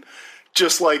 1999.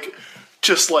 Just like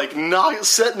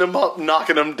setting him up,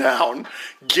 knocking him down,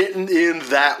 getting in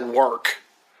that work.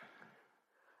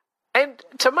 And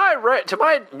to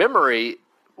my memory,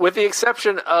 with the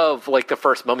exception of like the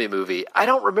first Mummy movie, I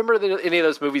don't remember any of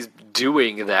those movies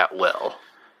doing that well.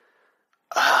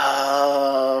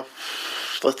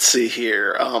 Let's see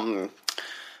here. You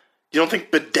don't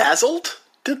think Bedazzled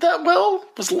did that well?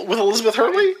 Was with Elizabeth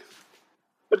Hurley?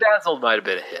 Bedazzled might have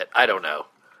been a hit. I don't know.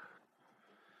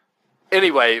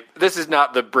 Anyway, this is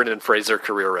not the Brendan Fraser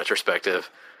career retrospective.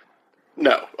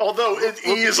 No, although it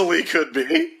easily could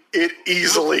be. It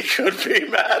easily could be,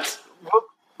 Matt.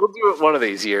 We'll do it one of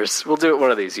these years.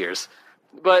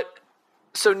 But,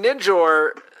 so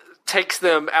Ninjor takes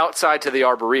them outside to the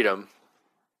Arboretum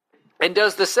and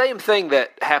does the same thing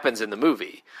that happens in the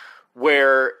movie,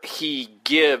 where he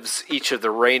gives each of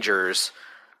the Rangers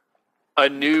a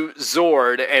new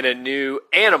Zord and a new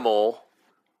animal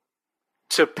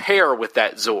to pair with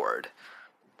that Zord.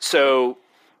 So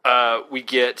we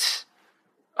get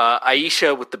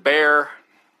Aisha with the bear.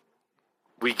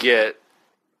 We get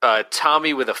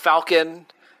Tommy with a falcon.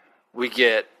 We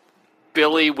get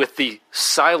Billy with the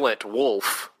silent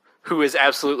wolf, who is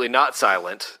absolutely not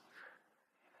silent.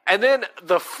 And then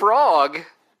the frog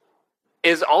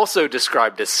is also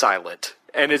described as silent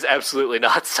and is absolutely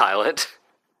not silent.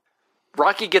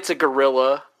 Rocky gets a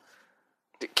gorilla.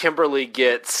 Kimberly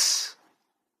gets...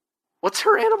 What's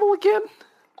her animal again?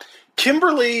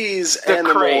 Kimberly's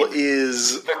animal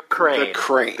is the crane.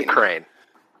 The crane.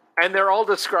 And they're all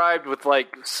described with,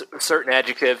 like, certain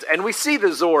adjectives. And we see the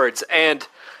Zords, and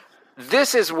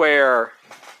this is where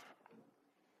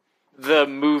the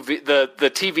movie, the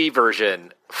TV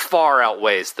version far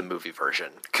outweighs the movie version.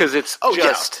 Because it's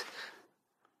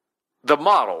the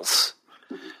models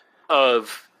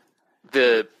of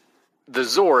the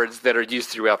Zords that are used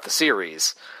throughout the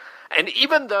series. And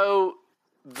even though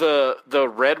the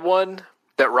red one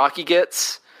that Rocky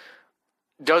gets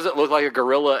doesn't look like a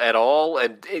gorilla at all,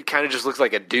 and it kind of just looks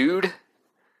like a dude,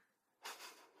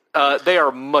 they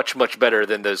are much, much better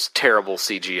than those terrible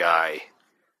CGI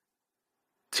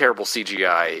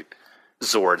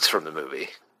Zords from the movie.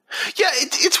 Yeah,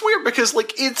 it's weird because,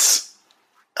 like, it's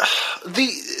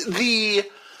the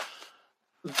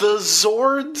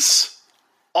Zords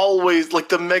always, like,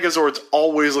 the Megazords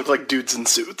always look like dudes in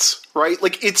suits, right?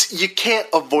 Like, you can't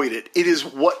avoid it. It is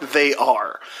what they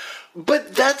are.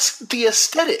 But that's the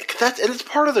aesthetic. And it's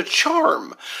part of the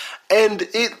charm. And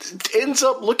it ends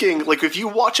up looking, like, if you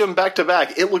watch them back to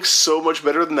back, it looks so much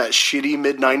better than that shitty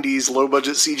mid-90s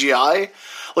low-budget CGI.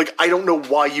 Like, I don't know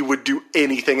why you would do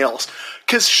anything else.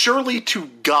 Because surely to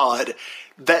God,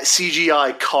 that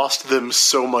CGI cost them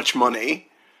so much money.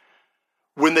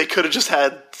 When they could have just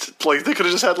had,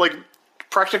 like,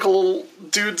 practical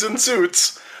dudes in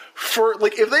suits. For,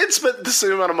 like, if they had spent the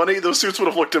same amount of money, those suits would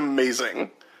have looked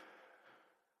amazing.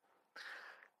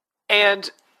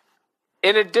 And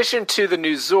in addition to the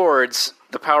new Zords,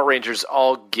 the Power Rangers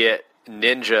all get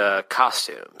ninja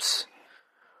costumes,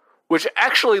 which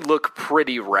actually look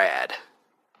pretty rad.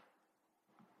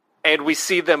 And we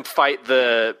see them fight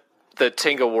the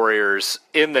Tenga Warriors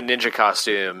in the ninja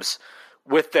costumes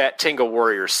with that Tenga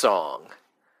Warriors song.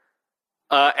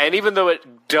 And even though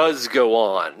it does go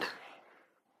on,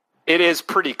 it is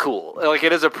pretty cool. Like,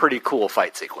 it is a pretty cool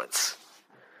fight sequence.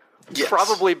 Yes.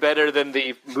 Probably better than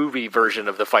the movie version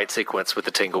of the fight sequence with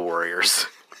the Tenga Warriors.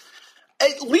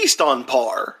 At least on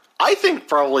par. I think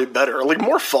probably better. Like,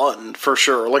 more fun, for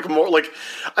sure. Like, more, like,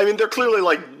 I mean, they're clearly,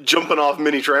 like, jumping off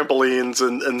mini trampolines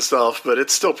and stuff, but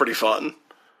it's still pretty fun.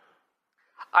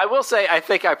 I will say, I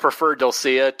think I prefer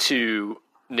Dulcea to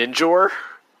Ninjor.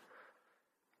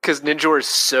 Because Ninjor is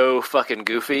so fucking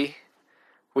goofy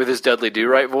with his Dudley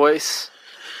Do-Right voice.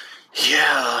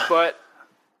 Yeah.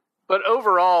 But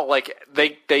overall, like,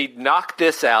 they knock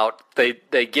this out, they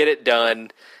get it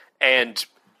done, and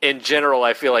in general,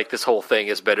 I feel like this whole thing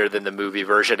is better than the movie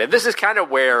version. And this is kind of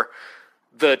where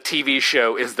the TV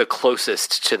show is the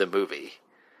closest to the movie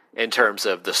in terms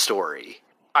of the story.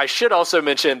 I should also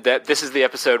mention that this is the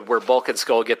episode where Bulk and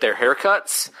Skull get their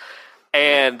haircuts,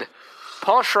 and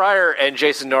Paul Schreier and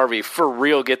Jason Narvey for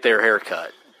real get their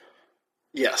haircut.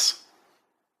 Yes.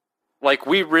 Like,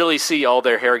 we really see all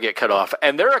their hair get cut off.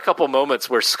 And there are a couple moments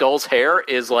where Skull's hair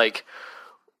is, like,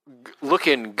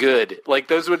 looking good. Like,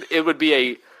 it would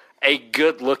be a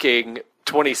good-looking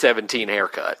 2017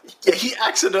 haircut. Yeah, he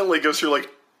accidentally goes through, like,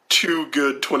 two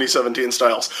good 2017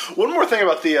 styles. One more thing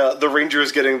about the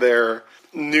Rangers getting their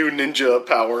new ninja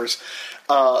powers.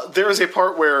 There is a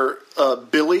part where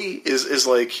Billy is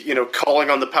like, calling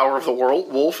on the power of the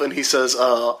wolf, and he says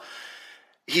the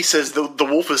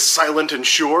wolf is silent and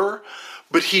sure,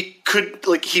 but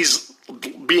he's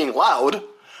being loud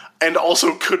and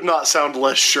also could not sound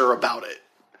less sure about it.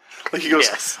 Like he goes,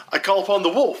 yes. I call upon the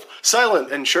wolf,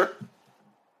 silent and sure.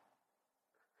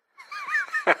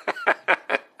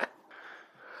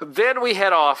 Then we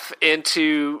head off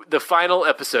into the final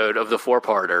episode of the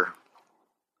four-parter.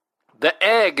 The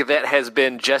egg that has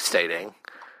been gestating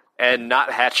and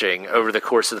not hatching over the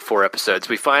course of the 4 episodes,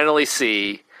 we finally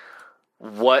see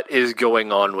what is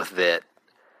going on with it.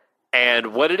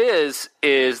 And what it is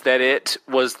that it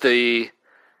was the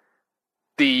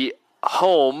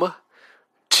home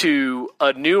to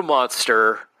a new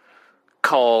monster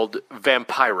called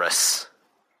Vampirus.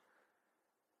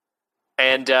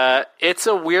 And it's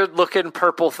a weird-looking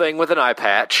purple thing with an eye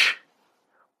patch.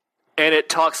 And it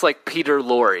talks like Peter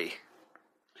Lorre.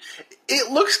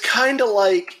 It looks kind of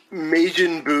like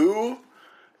Majin Buu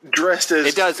dressed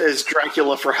as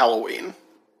Dracula for Halloween.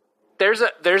 There's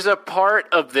a part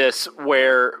of this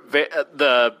where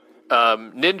the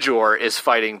Ninjor is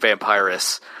fighting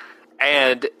Vampirus,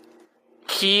 and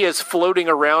he is floating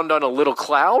around on a little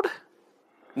cloud.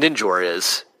 Ninjor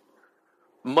is.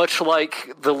 Much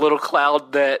like the little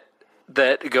cloud that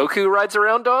Goku rides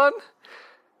around on.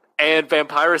 And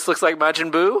Vampirus looks like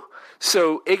Majin Buu.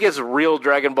 So it gets real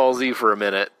Dragon Ball Z for a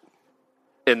minute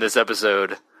in this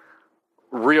episode.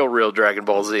 Real Dragon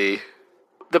Ball Z.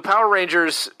 The Power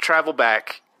Rangers travel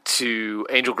back to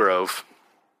Angel Grove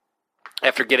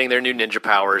after getting their new ninja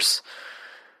powers.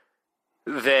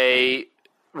 They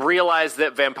realize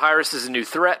that Vampirus is a new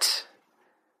threat.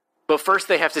 But first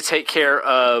they have to take care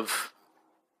of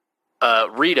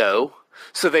Rito.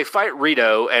 So they fight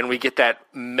Rito, and we get that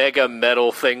mega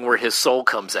metal thing where his soul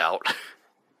comes out.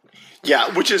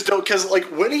 Yeah, which is dope, because,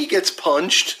 when he gets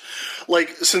punched,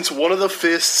 since one of the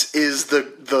fists is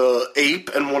the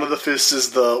ape and one of the fists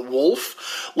is the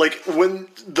wolf, when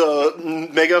the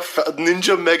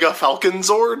Ninja Mega Falcon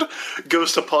Zord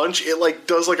goes to punch, it,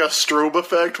 does, a strobe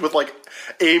effect with,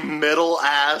 a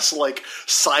metal-ass,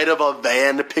 side of a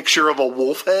van picture of a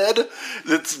wolf head.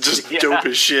 That's just dope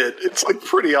as shit. It's,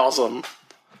 pretty awesome.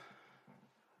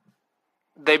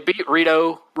 They beat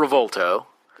Rito Revolto,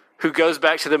 who goes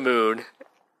back to the moon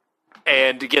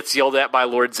and gets yelled at by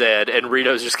Lord Zed, and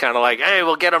Rito's just kind of like, hey,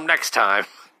 we'll get him next time.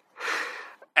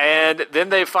 And then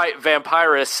they fight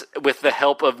Vampirus with the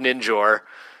help of Ninjor,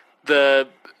 the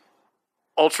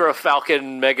Ultra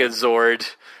Falcon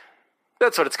Megazord.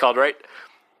 That's what it's called, right?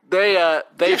 They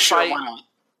fight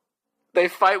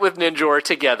with Ninjor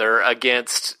together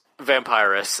against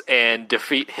Vampirus and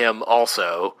defeat him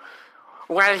also,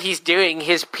 while he's doing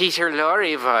his Peter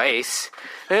Lorre voice.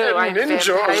 Oh, and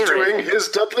Ninjor's doing his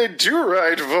Dudley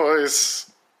Do-Right voice.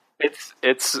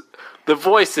 It's the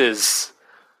voices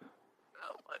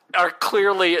are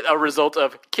clearly a result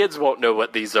of kids won't know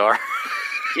what these are.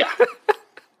 Yeah.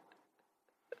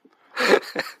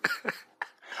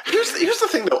 Here's the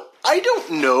thing, though. I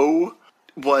don't know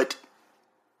what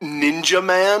Ninja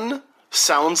Man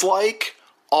sounds like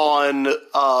on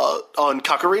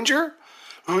Kakuranger,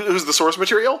 who's the source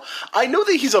material. I know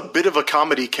that he's a bit of a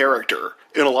comedy character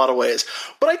in a lot of ways,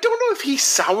 but I don't know if he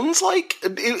sounds like,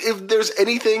 if there's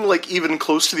anything even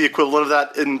close to the equivalent of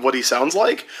that in what he sounds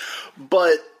like,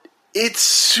 but it's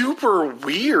super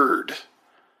weird.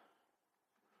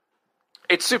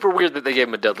 It's super weird that they gave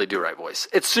him a Dudley Do-Right voice.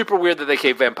 It's super weird that they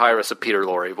gave Vampirus a Peter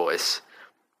Lorre voice.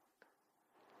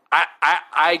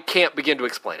 I can't begin to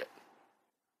explain it.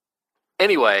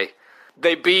 Anyway,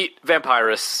 they beat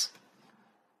Vampirus.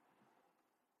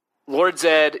 Lord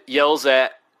Zed yells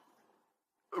at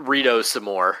Rito some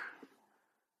more.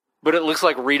 But it looks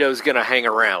like Rito's going to hang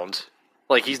around.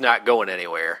 Like he's not going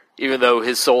anywhere. Even though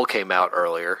his soul came out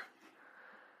earlier.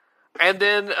 And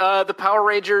then the Power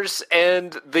Rangers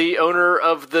and the owner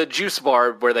of the juice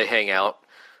bar where they hang out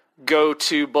go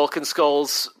to Bulk and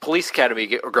Skull's Police Academy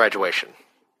graduation.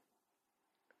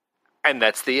 And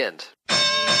that's the end.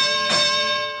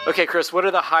 Okay, Chris, what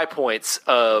are the high points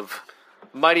of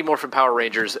Mighty Morphin Power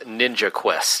Rangers Ninja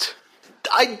Quest?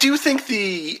 I do think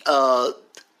the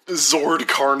Zord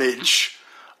carnage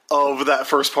of that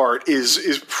first part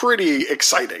is pretty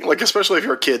exciting. Especially if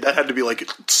you're a kid, that had to be,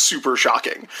 super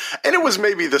shocking. And it was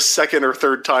maybe the second or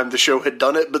third time the show had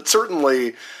done it, but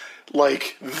certainly,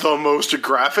 the most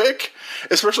graphic.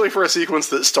 Especially for a sequence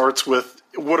that starts with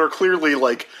what are clearly,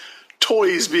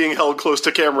 toys being held close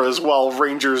to cameras while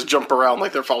Rangers jump around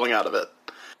like they're falling out of it.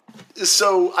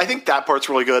 So I think that part's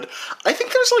really good. I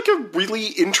think there's like a really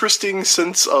interesting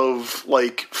sense of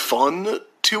like fun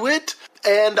to it.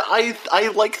 And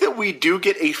I like that we do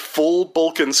get a full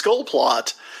Bulk and Skull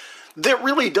plot that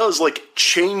really does, like,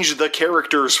 change the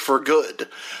characters for good.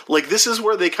 Like, this is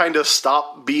where they kind of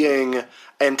stop being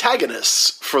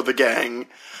antagonists for the gang,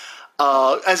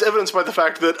 as evidenced by the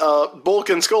fact that Bulk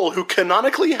and Skull, who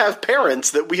canonically have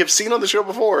parents that we have seen on the show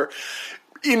before,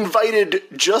 invited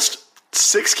just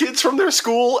 6 kids from their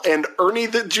school and Ernie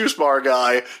the juice bar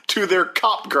guy to their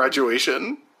cop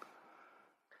graduation.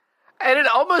 And it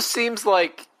almost seems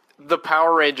like the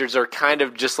Power Rangers are kind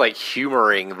of just, like,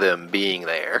 humoring them being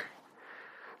there.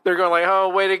 They're going like, oh,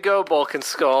 way to go, Bulk and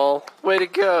Skull. Way to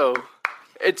go.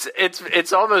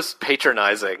 It's almost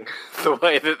patronizing, the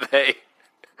way that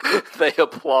they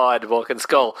applaud Bulk and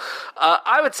Skull.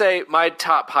 I would say my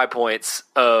top high points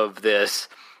of this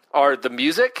are the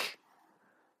music,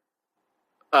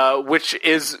 which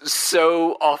is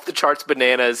so off the charts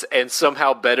bananas and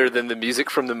somehow better than the music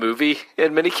from the movie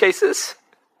in many cases.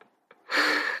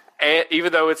 And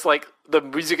even though it's like the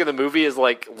music in the movie is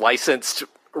like licensed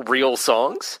real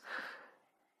songs,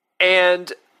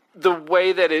 and the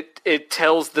way that it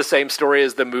tells the same story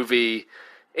as the movie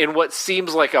in what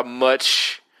seems like a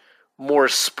much more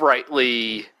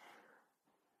sprightly,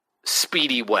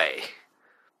 speedy way,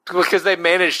 because they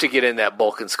managed to get in that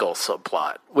Bulk and Skull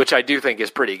subplot, which I do think is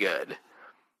pretty good.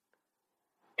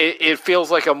 It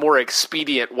feels like a more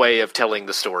expedient way of telling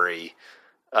the story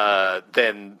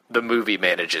than the movie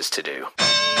manages to do.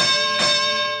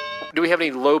 Do we have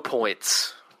any low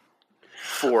points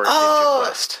for Ninja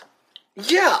Quest?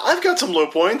 Yeah, I've got some low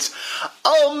points.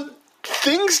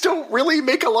 Things don't really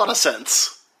make a lot of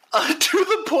sense. To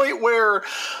the point where,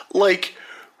 like,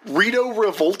 Rito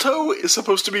Revolto is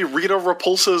supposed to be Rita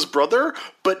Repulsa's brother,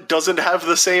 but doesn't have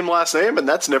the same last name, and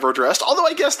that's never addressed. Although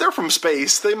I guess they're from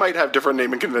space. They might have different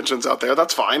naming conventions out there.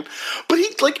 That's fine. But he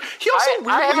also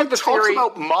really talks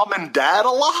about mom and dad a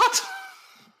lot.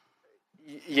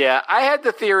 Yeah, I had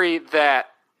the theory that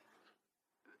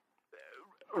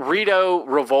Rito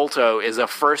Revolto is a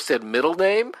first and middle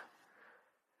name,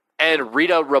 and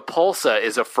Rita Repulsa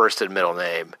is a first and middle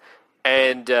name,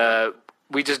 and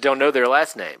we just don't know their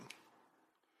last name.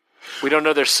 We don't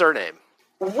know their surname.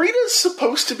 Rita's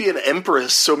supposed to be an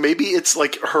empress, so maybe it's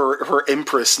like her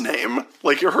empress name,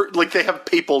 like they have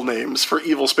papal names for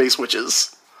evil space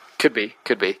witches. Could be.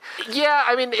 Yeah,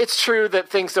 I mean, it's true that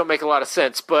things don't make a lot of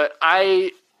sense, but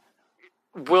I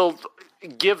will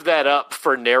give that up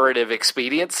for narrative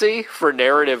expediency, for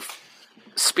narrative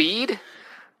speed,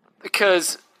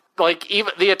 because, like,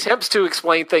 even the attempts to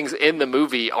explain things in the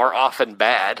movie are often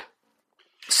bad.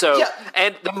 So, yeah.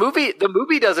 And the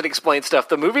movie doesn't explain stuff.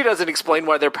 The movie doesn't explain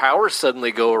why their powers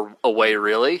suddenly go away,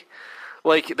 really.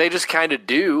 Like, they just kind of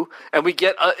do, and we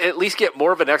get at least get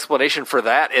more of an explanation for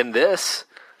that in this.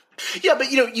 Yeah,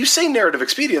 but, you say narrative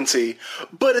expediency,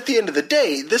 but at the end of the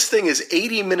day, this thing is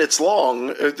 80 minutes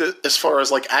long as far as,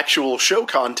 like, actual show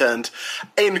content,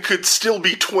 and could still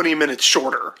be 20 minutes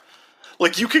shorter.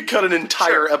 Like, you could cut an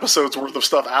entire episode's worth of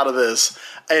stuff out of this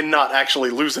and not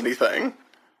actually lose anything.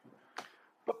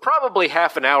 But probably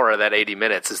half an hour of that 80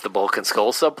 minutes is the Bulk and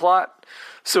Skull subplot.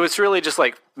 So it's really just,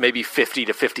 like, maybe 50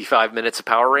 to 55 minutes of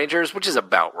Power Rangers, which is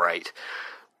about right.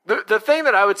 The thing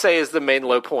that I would say is the main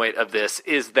low point of this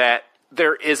is that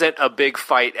there isn't a big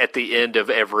fight at the end of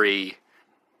every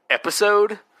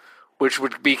episode, which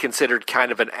would be considered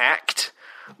kind of an act.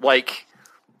 Like,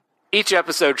 each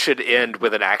episode should end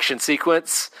with an action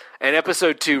sequence, and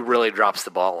episode 2 really drops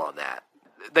the ball on that.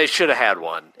 They should have had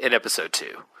one in episode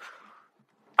 2.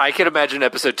 I can imagine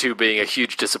episode 2 being a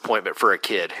huge disappointment for a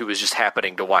kid who was just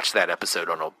happening to watch that episode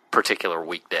on a particular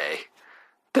weekday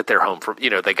that they're home from,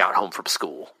 they got home from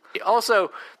school.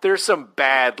 Also, there's some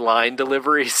bad line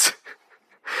deliveries,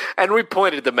 and we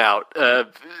pointed them out.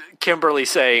 Kimberly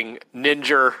saying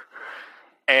ninja,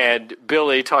 and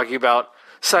Billy talking about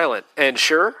silent and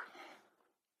sure,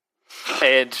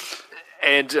 and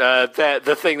that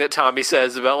the thing that Tommy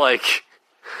says about, like,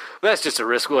 that's just a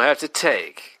risk we'll have to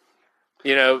take.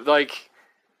 I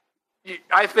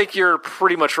think you're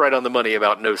pretty much right on the money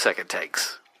about no second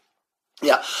takes.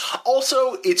 Yeah.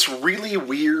 Also, it's really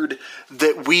weird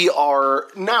that we are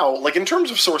now, like, in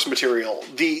terms of source material,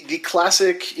 the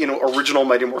classic, original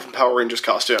Mighty Morphin Power Rangers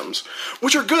costumes,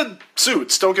 which are good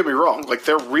suits, don't get me wrong. Like,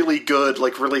 they're really good,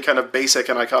 like, really kind of basic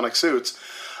and iconic suits.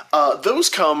 Those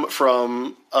come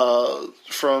from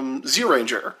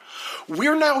Z-Ranger.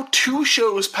 We're now 2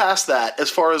 shows past that as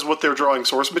far as what they're drawing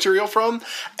source material from,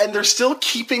 and they're still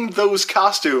keeping those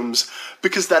costumes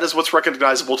because that is what's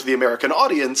recognizable to the American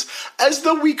audience, as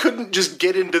though we couldn't just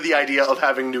get into the idea of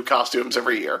having new costumes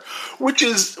every year, which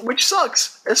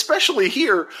sucks, especially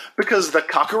here, because the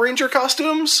Kaku Ranger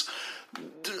costumes,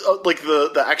 like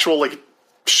the actual like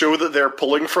show that they're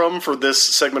pulling from for this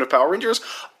segment of Power Rangers,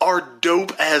 are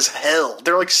dope as hell.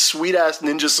 They're like sweet-ass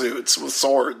ninja suits with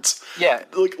swords. Yeah.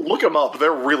 Like, look them up.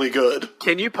 They're really good.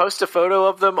 Can you post a photo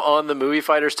of them on the Movie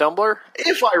Fighters Tumblr?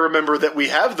 If I remember that we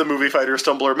have the Movie Fighters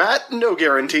Tumblr, Matt, no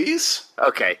guarantees.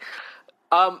 Okay.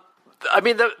 I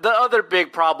mean, the other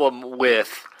big problem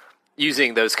with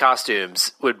using those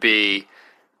costumes would be,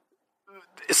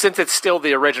 since it's still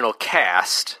the original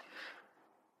cast,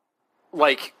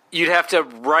 like, you'd have to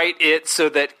write it so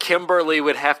that Kimberly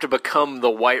would have to become the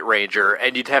White Ranger,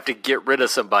 and you'd have to get rid of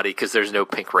somebody because there's no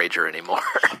Pink Ranger anymore.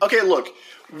 Okay, look,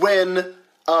 when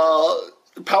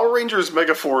Power Rangers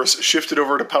Megaforce shifted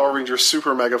over to Power Rangers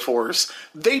Super Megaforce,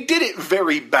 they did it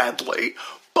very badly.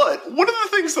 But one of the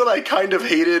things that I kind of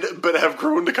hated, but have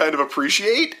grown to kind of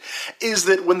appreciate, is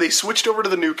that when they switched over to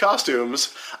the new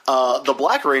costumes, the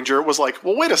Black Ranger was like,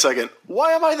 well, wait a second,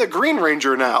 why am I the Green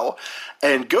Ranger now?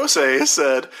 And Gosei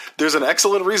said, there's an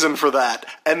excellent reason for that.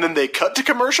 And then they cut to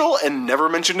commercial and never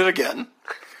mentioned it again.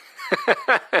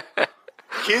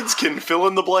 Kids can fill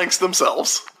in the blanks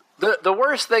themselves. The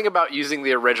worst thing about using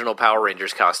the original Power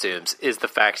Rangers costumes is the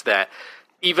fact that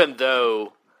even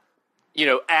though, you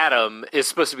know, Adam is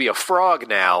supposed to be a frog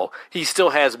now, he still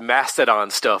has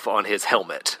Mastodon stuff on his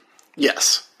helmet.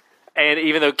 Yes. And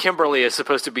even though Kimberly is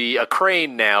supposed to be a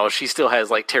crane now, she still has,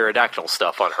 like, pterodactyl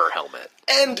stuff on her helmet.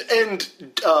 And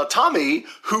Tommy,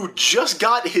 who just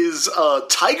got his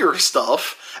tiger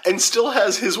stuff and still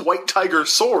has his white tiger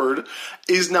sword,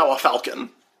 is now a falcon.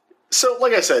 So,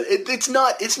 like I said, it's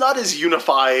not as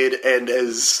unified and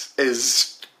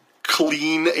as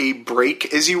clean a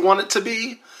break as you want it to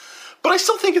be, but I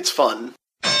still think it's fun.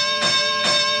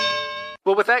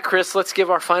 Well, with that, Chris, let's give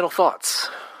our final thoughts.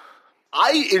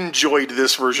 I enjoyed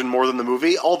this version more than the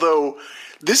movie, although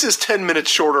this is 10 minutes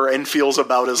shorter and feels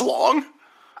about as long.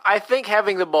 I think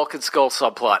having the Bulk and Skull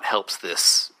subplot helps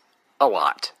this a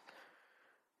lot.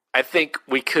 I think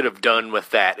we could have done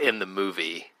with that in the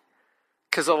movie,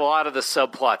 because a lot of the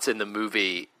subplots in the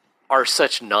movie are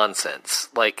such nonsense.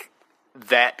 Like,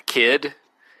 that kid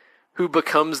who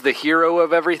becomes the hero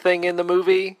of everything in the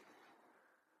movie,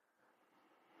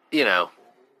 you know,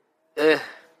 And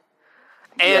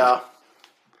yeah.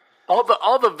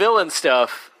 all the villain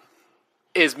stuff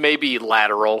is maybe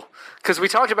lateral, because we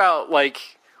talked about,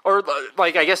 like,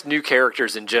 I guess new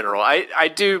characters in general. I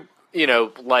do, you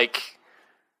know, like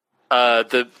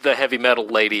the heavy metal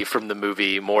lady from the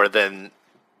movie more than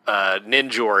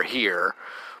Ninjor here,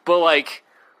 but like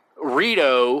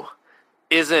Rito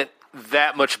isn't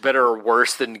that much better or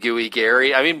worse than Gooey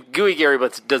Gary. I mean, Gooey Gary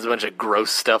does a bunch of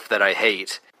gross stuff that I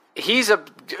hate. He's a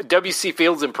W.C.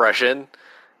 Fields impression,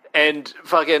 and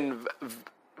fucking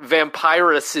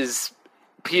Vampirus is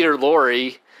Peter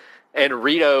Lorre, and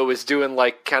Rito is doing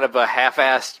like kind of a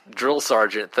half-assed drill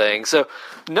sergeant thing. So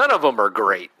none of them are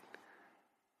great.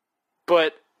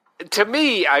 But to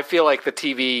me, I feel like the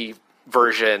TV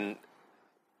version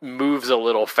moves a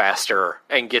little faster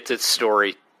and gets its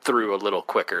story through a little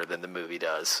quicker than the movie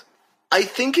does. I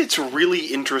think it's really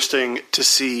interesting to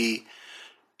see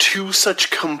two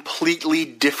such completely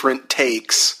different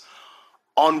takes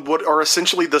on what are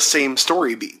essentially the same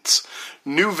story beats.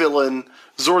 New villain,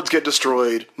 Zords get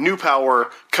destroyed, new power,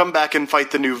 come back and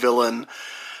fight the new villain.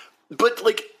 But,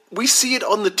 like, we see it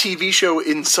on the TV show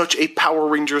in such a Power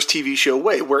Rangers TV show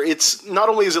way, where it's, not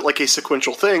only is it like a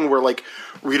sequential thing where, like,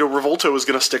 Rito Revolto is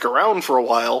going to stick around for a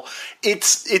while,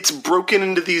 it's broken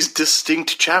into these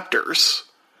distinct chapters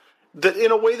that,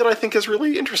 in a way that I think is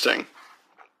really interesting.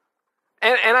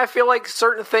 And I feel like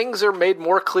certain things are made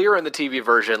more clear in the TV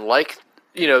version, like,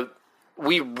 you know,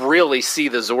 we really see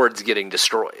the Zords getting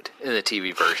destroyed in the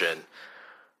TV version,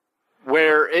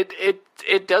 where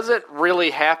it doesn't really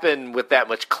happen with that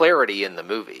much clarity in the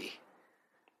movie.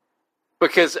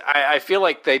 Because I feel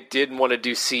like they didn't want to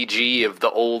do CG of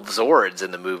the old Zords in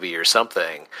the movie or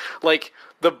something. Like,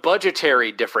 the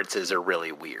budgetary differences are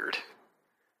really weird.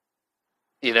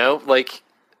 You know, like,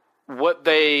 what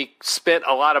they spent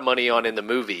a lot of money on in the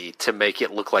movie to make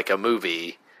it look like a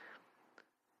movie,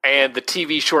 and the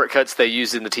TV shortcuts they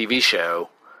used in the TV show.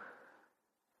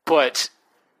 But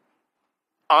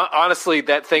honestly,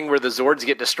 that thing where the Zords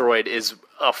get destroyed is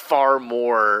a far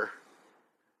more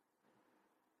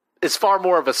is far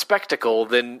more of a spectacle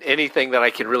than anything that I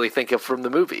can really think of from the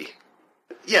movie.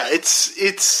 Yeah,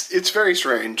 it's very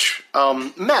strange.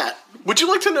 Matt, would you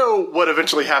like to know what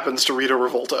eventually happens to Rito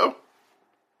Revolto?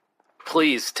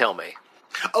 Please tell me.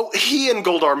 Oh, he and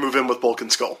Goldar move in with Bulk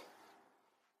and Skull.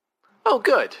 Oh,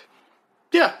 good.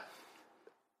 Yeah.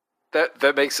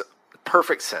 That makes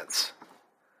perfect sense.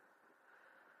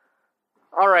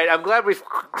 All right, I'm glad we've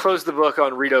closed the book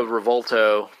on Rito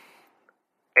Revolto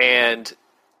and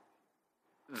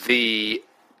the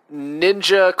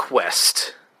Ninja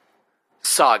Quest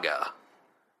saga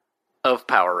of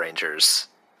Power Rangers.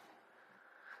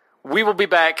 We will be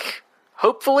back,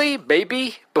 hopefully,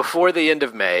 maybe, before the end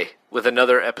of May with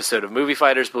another episode of Movie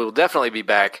Fighters, but we'll definitely be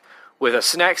back with a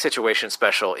snack situation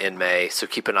special in May, so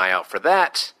keep an eye out for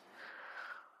that.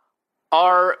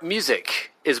 Our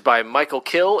music is by Michael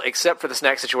Kill, except for the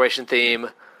snack situation theme,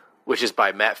 which is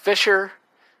by Matt Fisher.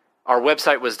 Our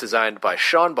website was designed by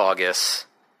Sean Bogus.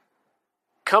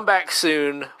 Come back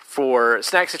soon for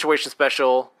Snack Situation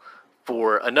Special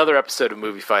for another episode of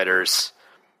Movie Fighters.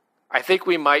 I think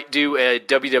we might do a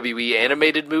WWE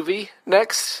animated movie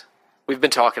next. We've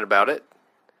been talking about it.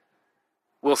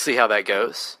 We'll see how that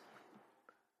goes.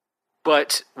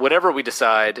 But whatever we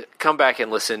decide, come back and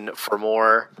listen for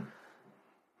more.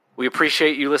 We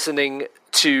appreciate you listening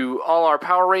to all our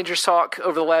Power Rangers talk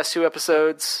over the last 2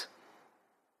 episodes.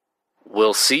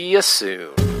 We'll see you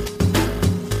soon.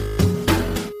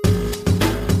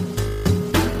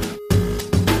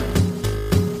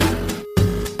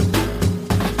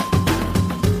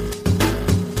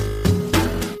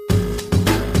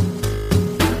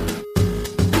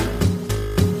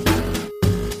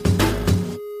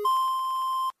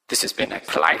 This has been a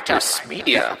Clytus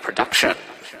Media production.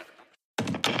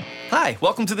 Hi,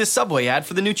 welcome to this Subway ad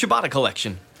for the new Ciabatta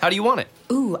collection. How do you want it?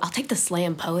 Ooh, I'll take the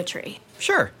slam poetry.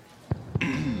 Sure.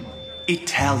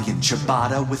 Italian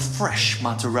ciabatta with fresh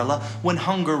mozzarella. When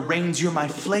hunger reigns, you're my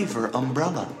flavor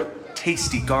umbrella.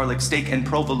 Tasty garlic steak and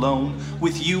provolone.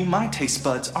 With you, my taste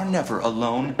buds are never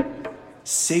alone.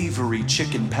 Savory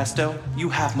chicken pesto, you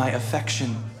have my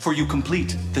affection. For you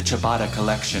complete the ciabatta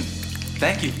collection.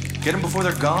 Thank you. Get them before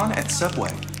they're gone at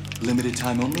Subway. Limited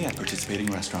time only at participating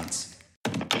restaurants.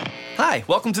 Hi,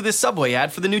 welcome to this Subway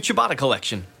ad for the new Ciabatta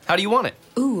collection. How do you want it?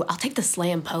 Ooh, I'll take the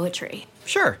slam poetry.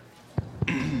 Sure.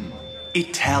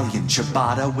 Italian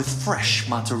ciabatta with fresh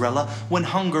mozzarella. When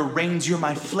hunger reigns, you're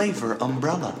my flavor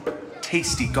umbrella.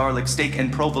 Tasty garlic steak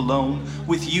and provolone.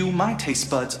 With you, my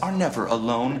taste buds are never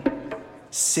alone.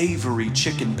 Savory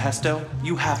chicken pesto,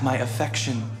 you have my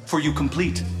affection. For you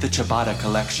complete the ciabatta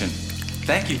collection.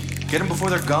 Thank you. Get them before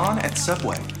they're gone at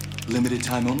Subway. Limited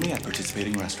time only at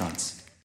participating restaurants.